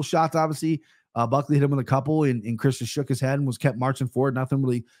couple shots, obviously. Buckley hit him with a couple, and Chris just shook his head and was kept marching forward. Nothing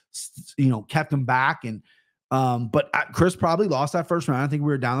really, kept him back. And but Chris probably lost that first round. I think we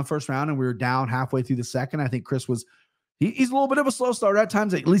were down the first round, and we were down halfway through the second. I think Chris was he's a little bit of a slow starter at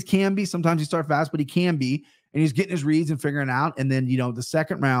times. At least can be. Sometimes he starts fast, but he can be. And he's getting his reads and figuring out. And then the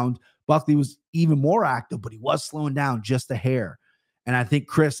second round, Buckley was even more active, but he was slowing down just a hair. And I think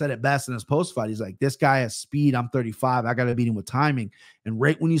Chris said it best in his post-fight. He's like, this guy has speed. I'm 35. I got to beat him with timing. And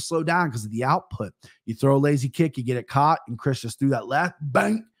right when you slow down because of the output, you throw a lazy kick, you get it caught, and Chris just threw that left,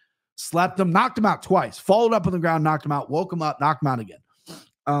 bang, slapped him, knocked him out twice, followed up on the ground, knocked him out, woke him up, knocked him out again.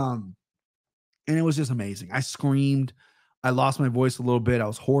 And it was just amazing. I screamed. I lost my voice a little bit. I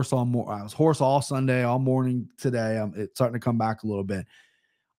was hoarse all Sunday, all morning today. It's starting to come back a little bit.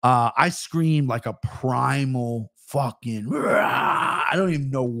 I screamed like a primal fucking, I don't even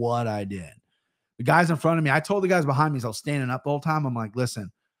know what I did. The guys in front of me, I told the guys behind me as I was standing up the whole time, I'm like,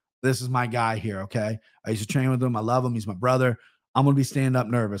 listen, this is my guy here, okay? I used to train with him. I love him. He's my brother. I'm going to be standing up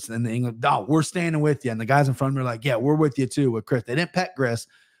nervous. And the England, we're standing with you. And the guys in front of me are like, yeah, we're with you too with Chris. They didn't pet Chris,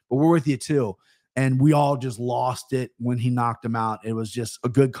 but we're with you too. And we all just lost it when he knocked him out. It was just a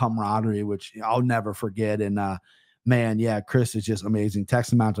good camaraderie, which I'll never forget. And, man, yeah, Chris is just amazing.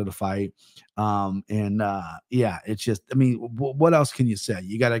 Text him out to the fight. It's just, I mean, what else can you say?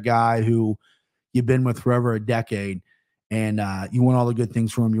 You got a guy who you've been with for over a decade, and you want all the good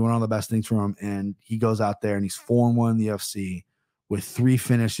things from him. You want all the best things from him. And he goes out there and he's 4-1 in the UFC with 3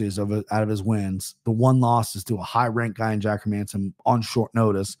 finishes out of his wins. The one loss is to a high-ranked guy in Jack Hermansson on short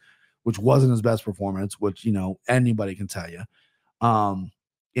notice, which wasn't his best performance, which, anybody can tell you.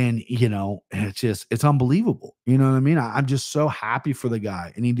 And, it's unbelievable. You know what I mean? I'm just so happy for the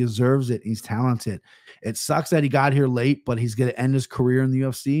guy, and he deserves it. He's talented. It sucks that he got here late, but he's going to end his career in the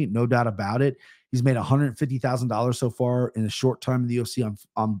UFC. No doubt about it. He's made $150,000 so far in a short time in the UFC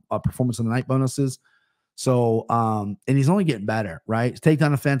on performance of the night bonuses. So, and he's only getting better, right? His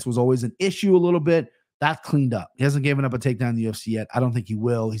takedown offense was always an issue a little bit. That's cleaned up. He hasn't given up a takedown in the UFC yet. I don't think he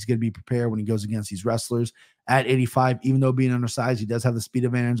will. He's going to be prepared when he goes against these wrestlers at 85. Even though being undersized, he does have the speed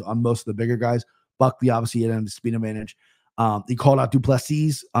advantage on most of the bigger guys. Buckley obviously had the speed advantage. He called out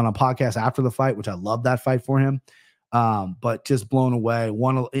Duplessis on a podcast after the fight, which I love that fight for him. But just blown away.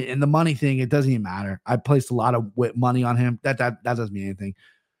 And the money thing, it doesn't even matter. I placed a lot of money on him. That doesn't mean anything.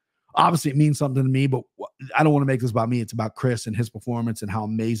 Obviously, it means something to me, but I don't want to make this about me. It's about Chris and his performance and how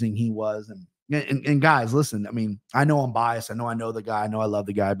amazing he was. And guys, listen, I mean, I know I'm biased. I know the guy. I know I love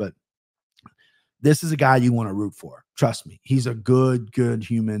the guy, but this is a guy you want to root for. Trust me. He's a good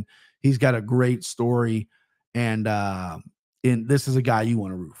human. He's got a great story. And this is a guy you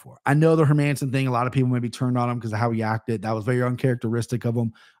want to root for. I know the Hermansson thing, a lot of people may be turned on him because of how he acted. That was very uncharacteristic of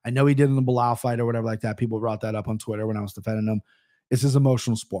him. I know he did in the Bilal fight or whatever like that. People brought that up on Twitter when I was defending him. It's his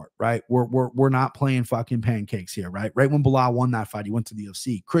emotional sport, right? We're not playing fucking pancakes here, right? Right when Bilal won that fight, he went to the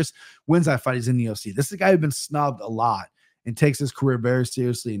UFC. Chris wins that fight, he's in the UFC. This is a guy who's been snubbed a lot and takes his career very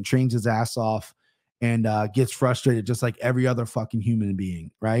seriously and trains his ass off and gets frustrated just like every other fucking human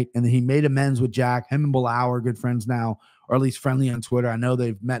being, right? And then he made amends with Jack. Him and Bilal are good friends now, or at least friendly on Twitter. I know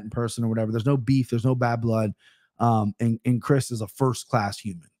they've met in person or whatever. There's no beef. There's no bad blood. And Chris is a first-class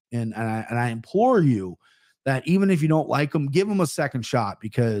human. And I implore you that even if you don't like him, give him a second shot,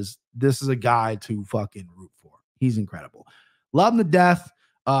 because this is a guy to fucking root for. He's incredible. Love him to death.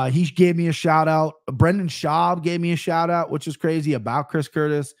 He gave me a shout out. Brendan Schaub gave me a shout out, which is crazy, about Chris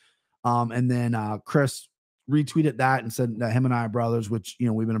Curtis. And then Chris retweeted that and said that him and I are brothers, which,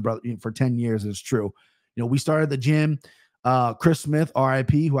 we've been a brother for 10 years. It's true. We started at the gym. Chris Smith, RIP,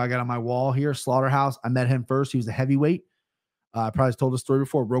 who I got on my wall here, Slaughterhouse. I met him first. He was a heavyweight. I probably told the story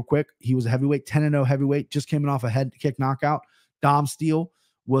before, real quick. He was a heavyweight, 10-0 heavyweight, just came off a head kick knockout. Dom Steele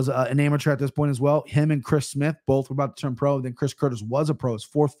was an amateur at this point as well. Him and Chris Smith both were about to turn pro. Then Chris Curtis was a pro, his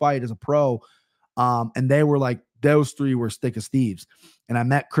 4th fight as a pro. And they were like, those 3 were thick as thieves. And I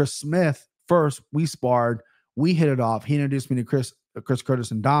met Chris Smith first. We sparred. We hit it off. He introduced me to Chris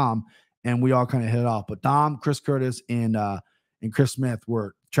Curtis and Dom, and we all kind of hit it off. But Dom, Chris Curtis, and Chris Smith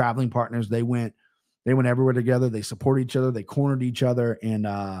were traveling partners. They went everywhere together. They supported each other. They cornered each other, and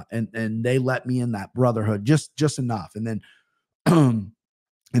they let me in that brotherhood just enough. And then, and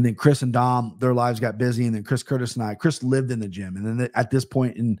then Chris and Dom, their lives got busy. And then Chris Curtis and Chris lived in the gym. And then at this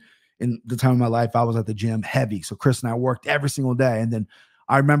point in the time of my life, I was at the gym heavy. So Chris and I worked every single day. And then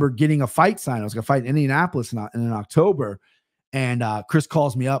I remember getting a fight sign. I was going to fight in Indianapolis in October. And Chris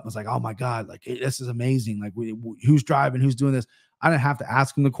calls me up and was like, oh my God, like, this is amazing. Like, who's driving? Who's doing this? I didn't have to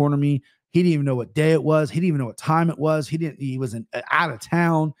ask him to corner me. He didn't even know what day it was. He didn't even know what time it was. He was out of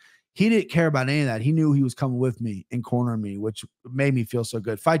town. He didn't care about any of that. He knew he was coming with me and cornering me, which made me feel so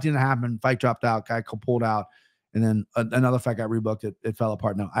good. Fight didn't happen. Fight dropped out. Guy pulled out. And then another fight got rebooked. It fell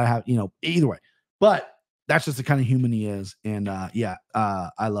apart. No, I have, either way. But that's just the kind of human he is. And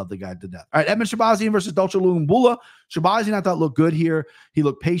I love the guy to death. All right, Edmund Shabazian versus Dolce Lumbula. Shabazian, I thought, looked good here. He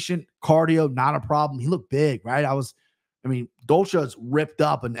looked patient, cardio, not a problem. He looked big, right? Dolce's ripped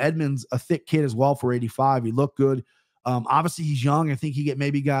up, and Edmund's a thick kid as well for 85. He looked good. Obviously, he's young. I think he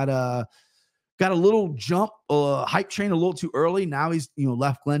maybe got a little jump, hype train a little too early. Now he's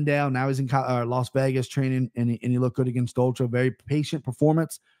left Glendale. Now he's in Las Vegas training, and he looked good against Dolce. Very patient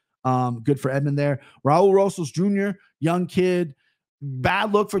performance. Good for Edmund there. Raul Rosas Jr., young kid.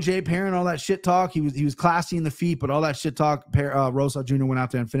 Bad look for Jay Perrin, all that shit talk. He was classy in the feet, but all that shit talk, Rosas Jr. went out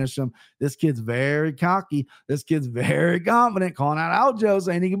there and finished him. This kid's very cocky. This kid's very confident, calling out Aljo,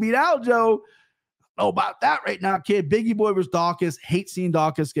 saying he can beat Aljo. Oh, about that right now, kid. Biggie Boy versus Dawkins. Hate seeing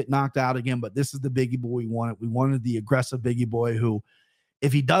Dawkins get knocked out again, but this is the Biggie Boy we wanted. We wanted the aggressive Biggie Boy who,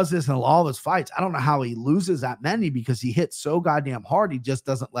 if he does this in all of his fights, I don't know how he loses that many because he hits so goddamn hard. He just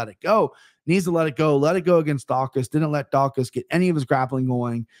doesn't let it go. Needs to let it go. Let it go against Dawkins. Didn't let Dawkins get any of his grappling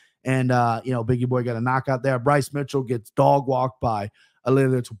going. And, Biggie Boy got a knockout there. Bryce Mitchell gets dog walked by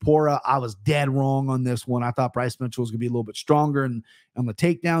Alila Topora. I was dead wrong on this one. I thought Bryce Mitchell was going to be a little bit stronger on the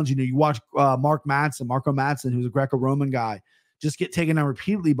takedowns. You watch Marco Madsen, who's a Greco-Roman guy, just get taken down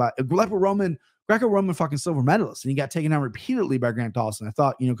repeatedly by Greco-Roman fucking silver medalist, and he got taken down repeatedly by Grant Dawson. I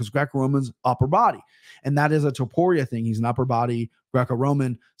thought, because Greco-Roman's upper body, and that is a Topuria thing. He's an upper body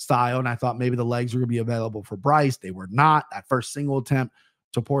Greco-Roman style, and I thought maybe the legs were going to be available for Bryce. They were not. That first single attempt,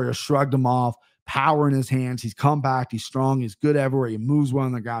 Topuria shrugged him off. Power in his hands. He's compact. He's strong. He's good everywhere. He moves well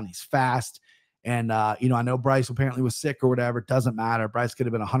on the ground. He's fast. And, I know Bryce apparently was sick or whatever. It doesn't matter. Bryce could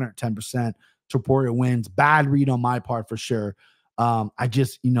have been 110%. Topuria wins. Bad read on my part for sure. I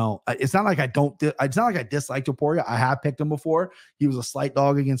just, it's not like I dislike Topuria. I have picked him before. He was a slight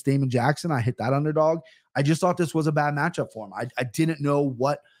dog against Damon Jackson. I hit that underdog. I just thought this was a bad matchup for him. I didn't know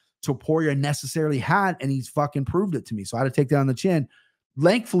what Topuria necessarily had, and he's fucking proved it to me. So I had to take that on the chin.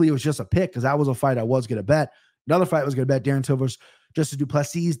 Thankfully, it was just a pick because that was a fight I was going to bet. Another fight I was going to bet, Darren Silver's Justice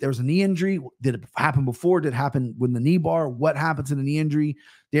Duplessis. There was a knee injury. Did it happen before? Did it happen with the knee bar? What happened to the knee injury?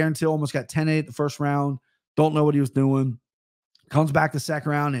 Darren Till almost got 10-8 the first round. Don't know what he was doing. Comes back the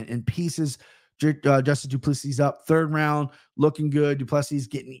second round and pieces Justice Duplessis up. Third round, looking good. Duplessis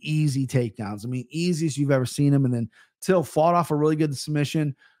getting easy takedowns. Easiest you've ever seen him. And then Till fought off a really good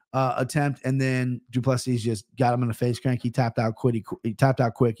submission attempt, and then Duplessis just got him in the face crank. He tapped out quick. He tapped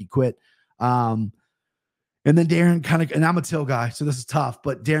out quick. He quit. And then Darren and I'm a Till guy, so this is tough,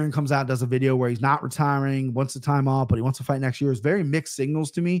 but Darren comes out and does a video where he's not retiring, wants the time off, but he wants to fight next year. It's very mixed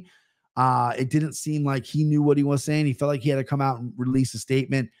signals to me. It didn't seem like he knew what he was saying. He felt like he had to come out and release a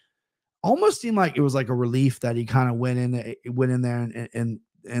statement. Almost seemed like it was like a relief that he kind of went in there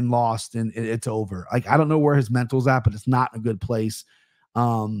and lost, and it's over. Like, I don't know where his mental's at, but it's not in a good place.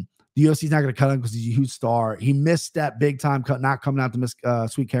 The UFC's not going to cut him because he's a huge star. He missed that big time cut, not coming out to Miss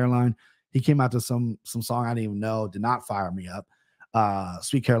Sweet Caroline. He came out to some song I didn't even know. Did not fire me up.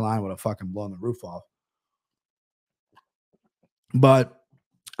 Sweet Caroline would have fucking blown the roof off. But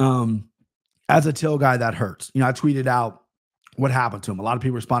as a Till guy, that hurts. I tweeted out what happened to him. A lot of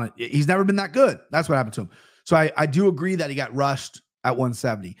people responded, he's never been that good. That's what happened to him. So I do agree that he got rushed at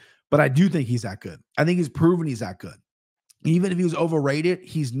 170, but I do think he's that good. I think he's proven he's that good. Even if he was overrated,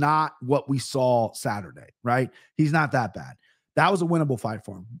 he's not what we saw Saturday, right? He's not that bad. That was a winnable fight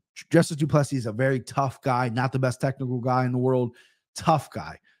for him. Justice Duplessis is a very tough guy, not the best technical guy in the world. Tough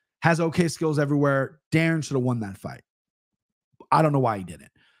guy. Has okay skills everywhere. Darren should have won that fight. I don't know why he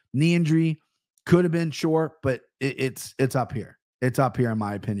didn't. Knee injury could have been short, but it's up here. It's up here in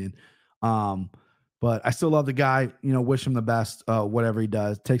my opinion. But I still love the guy, wish him the best, whatever he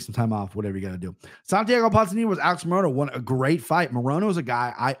does. Take some time off, whatever you got to do. Santiago Ponzinibbio was Alex Morono, won a great fight. Morono is a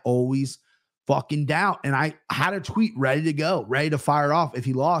guy I always fucking doubt. And I had a tweet ready to go, ready to fire off if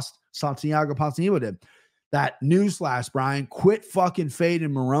he lost. Santiago Ponzinibbio did. That newsflash, Brian, quit fucking fading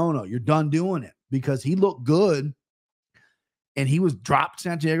Morono. You're done doing it because he looked good. And he was dropped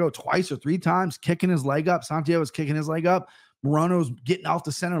Santiago twice or three times, kicking his leg up. Santiago was kicking his leg up. Morono's getting off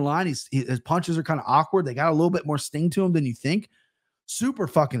the center line. His punches are kind of awkward. They got a little bit more sting to him than you think. Super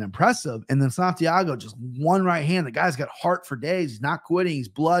fucking impressive. And then Santiago, just one right hand. The guy's got heart for days. He's not quitting. He's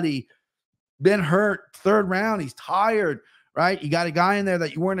bloody. Been hurt. Third round. He's tired, right? You got a guy in there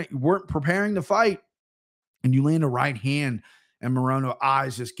that you weren't preparing to fight. And you land a right hand, and Morono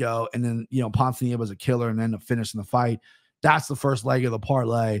eyes just go. And then, Ponzinibbio was a killer and ended up finishing the fight. That's the first leg of the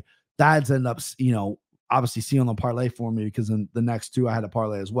parlay. That's ended up, obviously see on the parlay for me because in the next two I had a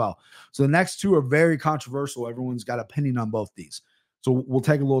parlay as well. So the next two are very controversial. Everyone's got opinion on both these. So we'll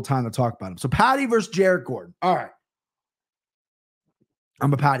take a little time to talk about them. So Patty versus Jared Gordon. All right.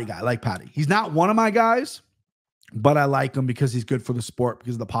 I'm a Patty guy. I like Patty. He's not one of my guys, but I like him because he's good for the sport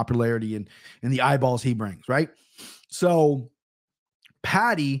because of the popularity and the eyeballs he brings, right? So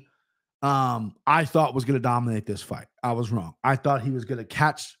Patty, I thought was going to dominate this fight. I was wrong. I thought he was going to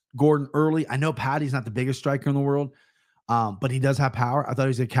catch Gordon early. I know Patty's not the biggest striker in the world, but he does have power. I thought he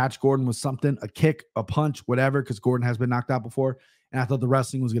was going to catch Gordon with something, a kick, a punch, whatever, because Gordon has been knocked out before. And I thought the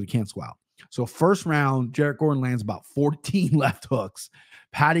wrestling was going to cancel out. So first round, Jared Gordon lands about 14 left hooks.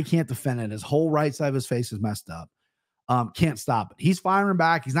 Patty can't defend it. His whole right side of his face is messed up. Can't stop it. He's firing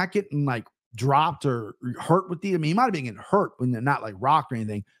back. He's not getting like dropped or hurt with the, I mean, he might have been getting hurt when they're not like rocked or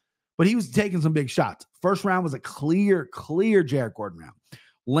anything, but he was taking some big shots. First round was a clear Jared Gordon round.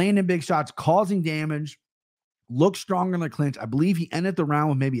 Landing big shots, causing damage, looked stronger in the clinch. I believe he ended the round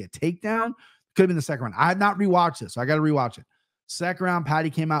with maybe a takedown. Could have been the second round. I had not rewatched this, so I got to rewatch it. Second round, Patty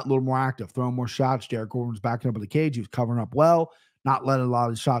came out a little more active, throwing more shots. Jared Gordon was backing up in the cage. He was covering up well, not letting a lot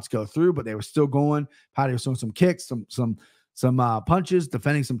of the shots go through, but they were still going. Patty was throwing some kicks, some punches,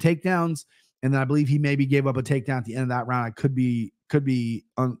 defending some takedowns. And then I believe he maybe gave up a takedown at the end of that round. I could be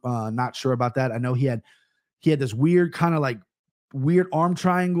not sure about that. I know he had this weird kind of like weird arm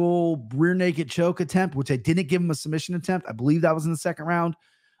triangle, rear naked choke attempt, which I didn't give him a submission attempt. I believe that was in the second round.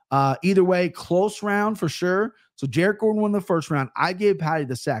 Either way, close round for sure. So Jared Gordon won the first round. I gave Patty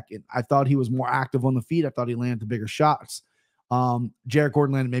the second. I thought he was more active on the feet. I thought he landed the bigger shots. Jared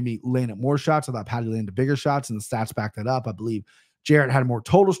Gordon landed more shots. I thought Patty landed bigger shots, and the stats back that up. I believe Jared had more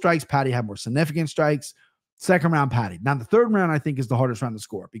total strikes. Patty had more significant strikes. Second round, Patty. Now, the third round, I think, is the hardest round to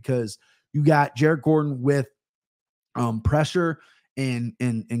score because you got Jared Gordon with pressure and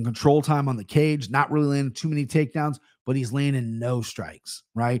control time on the cage, not really landing too many takedowns, but he's landing no strikes,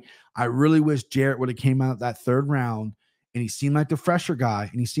 right? I really wish Jarrett would have came out that third round and he seemed like the fresher guy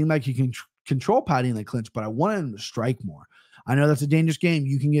and he seemed like he can control Patty in the clinch, but I wanted him to strike more. I know that's a dangerous game.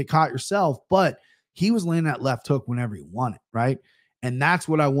 You can get caught yourself, but he was landing that left hook whenever he wanted, right? And that's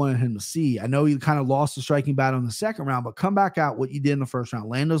what I wanted him to see. I know you kind of lost the striking battle in the second round, but come back out what you did in the first round.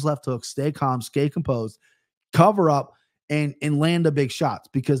 Land those left hooks, stay calm, stay composed, cover up, and land the big shots,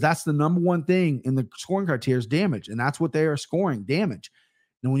 because that's the number one thing in the scoring criteria is damage. And that's what they are scoring, damage.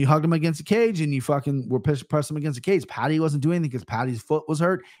 And when you hugged him against the cage and you fucking were pressing him against the cage, Patty wasn't doing anything because Patty's foot was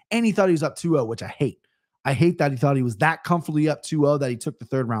hurt and he thought he was up 2-0, which I hate. I hate that he thought he was that comfortably up 2-0 that he took the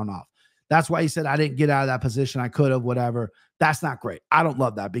third round off. That's why he said, I didn't get out of that position. I could have, whatever. That's not great. I don't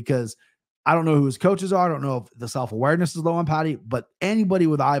love that because I don't know who his coaches are. I don't know if the self-awareness is low on Patty, but anybody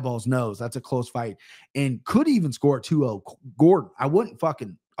with eyeballs knows that's a close fight and could even score a 2-0 Gordon. I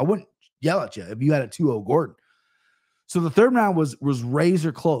wouldn't yell at you if you had a 2-0 Gordon. So the third round was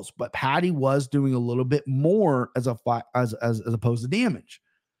razor close, but Patty was doing a little bit more as opposed to damage.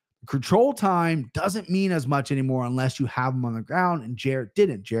 Control time doesn't mean as much anymore unless you have him on the ground, and Jared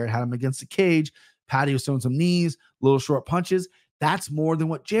didn't. Jared had him against the cage. Patty was throwing some knees, little short punches. That's more than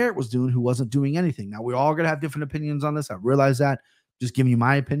what Jarrett was doing, who wasn't doing anything. Now, we're all going to have different opinions on this. I realize that. Just giving you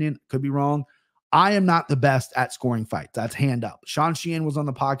my opinion. Could be wrong. I am not the best at scoring fights. That's hand up. Sean Sheehan was on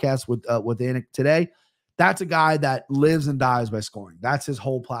the podcast with Anik today. That's a guy that lives and dies by scoring. That's his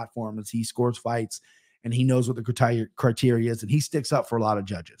whole platform, is he scores fights, and he knows what the criteria is, and he sticks up for a lot of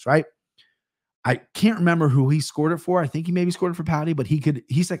judges, right? I can't remember who he scored it for. I think he maybe scored it for Patty, but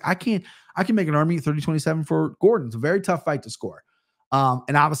he's like, I can make an army 30-27 for Gordon. It's a very tough fight to score.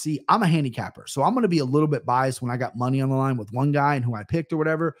 And obviously I'm a handicapper, so I'm going to be a little bit biased when I got money on the line with one guy and who I picked or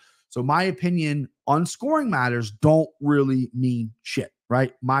whatever. So my opinion on scoring matters don't really mean shit,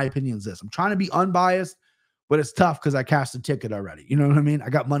 right? My opinion is this. I'm trying to be unbiased, but it's tough because I cashed the ticket already. You know what I mean? I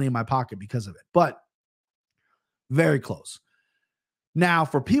got money in my pocket because of it, but very close. Now,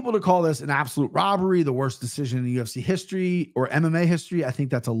 for people to call this an absolute robbery, the worst decision in UFC history or MMA history, I think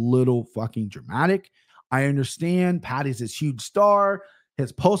that's a little fucking dramatic. I understand Patty's this huge star.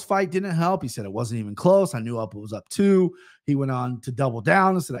 His post-fight didn't help. He said it wasn't even close. I knew it was up 2. He went on to double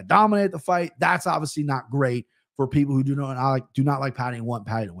down and said, I dominated the fight. That's obviously not great for people who do not like Patty and want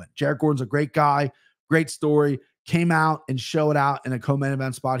Patty to win. Jared Gordon's a great guy, great story. Came out and showed out in a co-main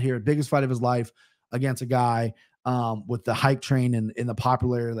event spot here, biggest fight of his life against a guy with the hype train and the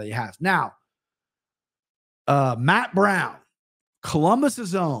popularity that he has. Now, Matt Brown,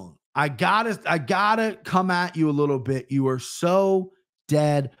 Columbus's own. I gotta come at you a little bit. You are so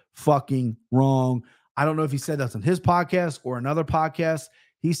dead fucking wrong. I don't know if he said that's on his podcast or another podcast.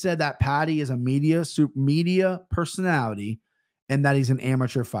 He said that Patty is a media personality and that he's an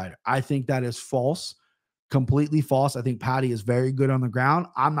amateur fighter. I think that is false. completely false. I think Patty is very good on the ground.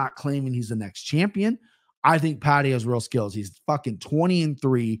 I'm not claiming he's the next champion. I think Patty has real skills. He's fucking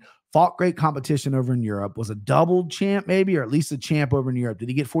 20-3, fought great competition over in Europe, was a double champ maybe, or at least a champ over in Europe. Did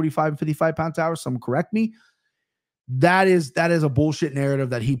he get 45 and 55 pounds hour? Someone correct me. That is a bullshit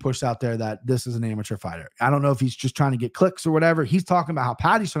narrative that he pushed out there that this is an amateur fighter. I don't know if he's just trying to get clicks or whatever. He's talking about how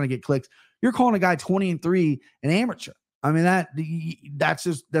Patty's trying to get clicks. You're calling a guy 20-3 an amateur. I mean, that's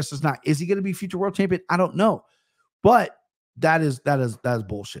just not. Is he going to be future world champion? I don't know, but that is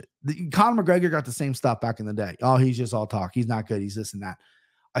bullshit. Conor McGregor got the same stuff back in the day. Oh, he's just all talk. He's not good. He's this and that.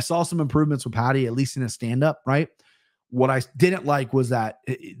 I saw some improvements with Patty, at least in his stand up. Right. What I didn't like was that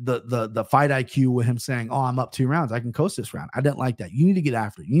the fight IQ with him saying, "Oh, I'm up 2 rounds. I can coast this round." I didn't like that. You need to get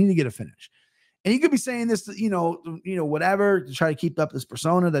after it. You need to get a finish. And he could be saying this, whatever, to try to keep up this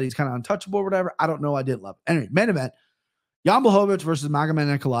persona that he's kind of untouchable or whatever. I don't know. I didn't love it. Anyway, main event. Jan Blachowicz versus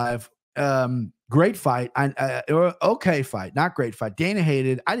Magomed Ankalaev. Great fight. Okay fight. Not great fight. Dana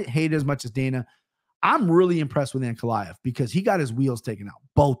hated. I didn't hate it as much as Dana. I'm really impressed with Ankalaev because he got his wheels taken out.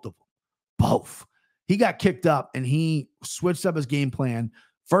 Both of them. Both. He got kicked up and he switched up his game plan.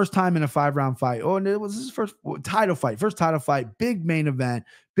 First time in a 5-round fight. Oh, and it was his first title fight. First title fight. Big main event.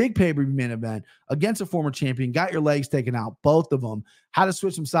 Big pay-per-view main event against a former champion. Got your legs taken out. Both of them. Had to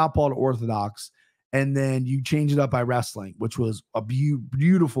switch from southpaw to orthodox. And then you change it up by wrestling, which was a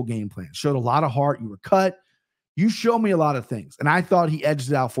beautiful game plan. Showed a lot of heart. You were cut. You showed me a lot of things. And I thought he edged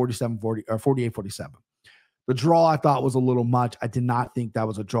it out 47-40 or 48-47. The draw I thought was a little much. I did not think that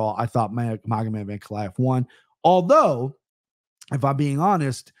was a draw. I thought Magomed Ankalaev won. Although, if I'm being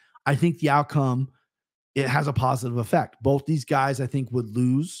honest, I think the outcome, it has a positive effect. Both these guys, I think, would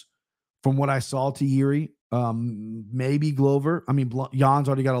lose from what I saw to Yuri. Maybe Glover. I mean, Jan's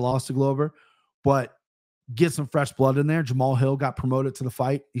already got a loss to Glover. But get some fresh blood in there. Jamal Hill got promoted to the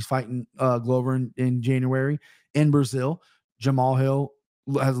fight. He's fighting Glover in January in Brazil. Jamal Hill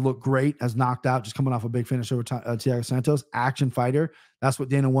has looked great, has knocked out, just coming off a big finish over Thiago Santos. Action fighter. That's what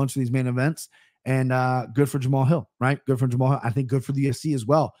Dana wants for these main events. And good for Jamal Hill, right? Good for Jamal Hill. I think good for the UFC as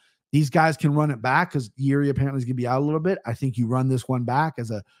well. These guys can run it back because Yuri apparently is going to be out a little bit. I think you run this one back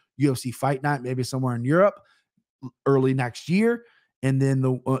as a UFC fight night, maybe somewhere in Europe early next year. And then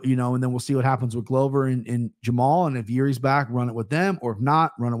and then we'll see what happens with Glover and Jamal. And if Yuri's back, run it with them, or if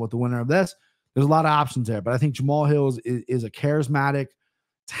not, run it with the winner of this. There's a lot of options there, but I think Jamal Hill is a charismatic,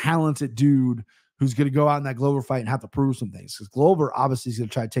 talented dude who's going to go out in that Glover fight and have to prove some things. Because Glover obviously is going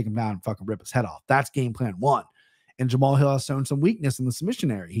to try to take him down and fucking rip his head off. That's game plan 1. And Jamal Hill has shown some weakness in the submission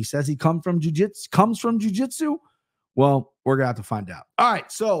area. He says he comes from jiu-jitsu. Well, we're going to have to find out. All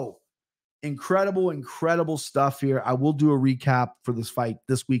right, so incredible stuff here. I will do a recap for this fight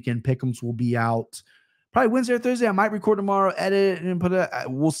this weekend. Pick'ems will be out probably Wednesday or Thursday. I might record tomorrow, edit it, and put it.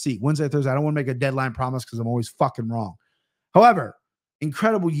 We'll see. Wednesday or Thursday. I don't want to make a deadline promise because I'm always fucking wrong. However,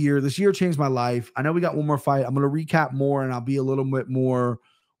 incredible year. This year changed my life. I know we got one more fight. I'm going to recap more and I'll be a little bit more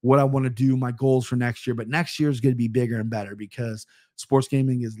what I want to do, my goals for next year. But next year is going to be bigger and better because sports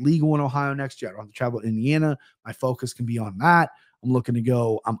gaming is legal in Ohio next year. I don't have to travel to Indiana. My focus can be on that. I'm looking to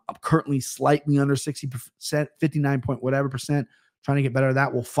go. I'm currently slightly under 60%, 59 point whatever percent, trying to get better at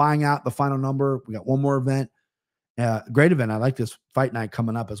that. We'll find out the final number. We got one more event. Great event. I like this fight night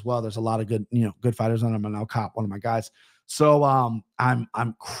coming up as well. There's a lot of good fighters on them, and I'll cop one of my guys. So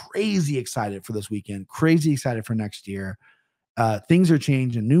I'm crazy excited for this weekend. Crazy excited for next year. Things are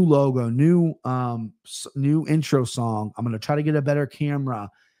changing. New logo, new intro song. I'm gonna try to get a better camera,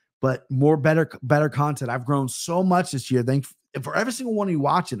 but better content. I've grown so much this year. For every single one of you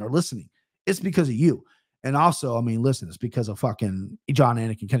watching or listening, it's because of you. And also, I mean, listen, it's because of fucking John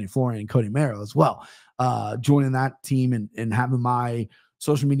Anik and Kenny Florian and Cody Merrill as well. Joining that team and having my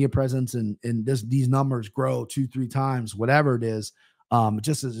social media presence and these numbers grow 2-3 times, whatever it is,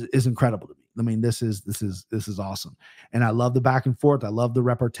 just is incredible to me. I mean, this is awesome. And I love the back and forth. I love the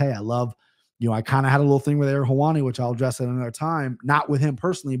repartee. I love, I kind of had a little thing with Eric Hawani, which I'll address at another time, not with him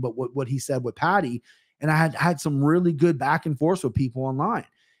personally, but what he said with Patty. And I had some really good back and forth with people online.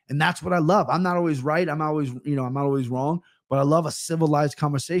 And that's what I love. I'm not always right. I'm not always wrong, but I love a civilized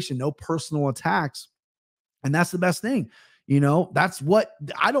conversation, no personal attacks. And that's the best thing. That's what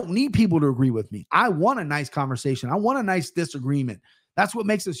I don't need people to agree with me. I want a nice conversation. I want a nice disagreement. That's what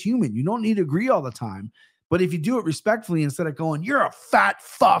makes us human. You don't need to agree all the time. But if you do it respectfully, instead of going, you're a fat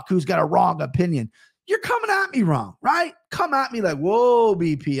fuck who's got a wrong opinion, you're coming at me wrong, right? Come at me like, whoa,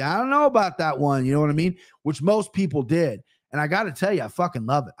 BP, I don't know about that one. You know what I mean? Which most people did. And I got to tell you, I fucking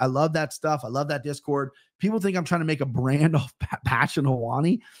love it. I love that stuff. I love that Discord. People think I'm trying to make a brand of Passion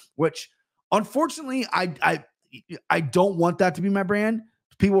Hawani, which unfortunately, I don't want that to be my brand.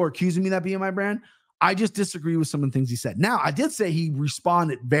 People are accusing me of that being my brand. I just disagree with some of the things he said. Now, I did say he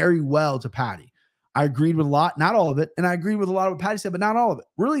responded very well to Patty. I agreed with a lot, not all of it. And I agreed with a lot of what Patty said, but not all of it.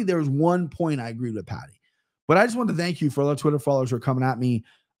 Really, there was one point I agreed with Patty. But I just wanted to thank you for all the Twitter followers who are coming at me,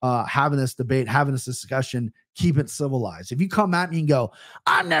 having this debate, having this discussion, keep it civilized. If you come at me and go,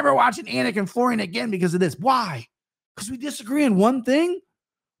 I'm never watching Anik and Florian again because of this. Why? Because we disagree on one thing.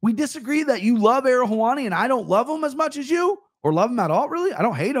 We disagree that you love Ariel Helwani and I don't love him as much as you, or love him at all, really. I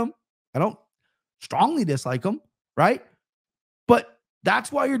don't hate him. I don't strongly dislike him, right? But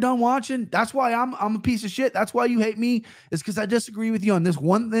that's why you're done watching. That's why I'm a piece of shit. That's why you hate me, is because I disagree with you on this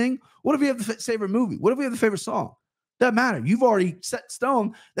one thing. What if we have the favorite movie? What if we have the favorite song? Doesn't matter. You've already set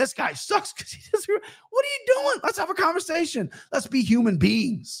stone. This guy sucks because he disagrees. What are you doing? Let's have a conversation. Let's be human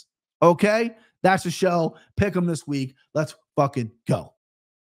beings. Okay? That's the show. Pick them this week. Let's fucking go.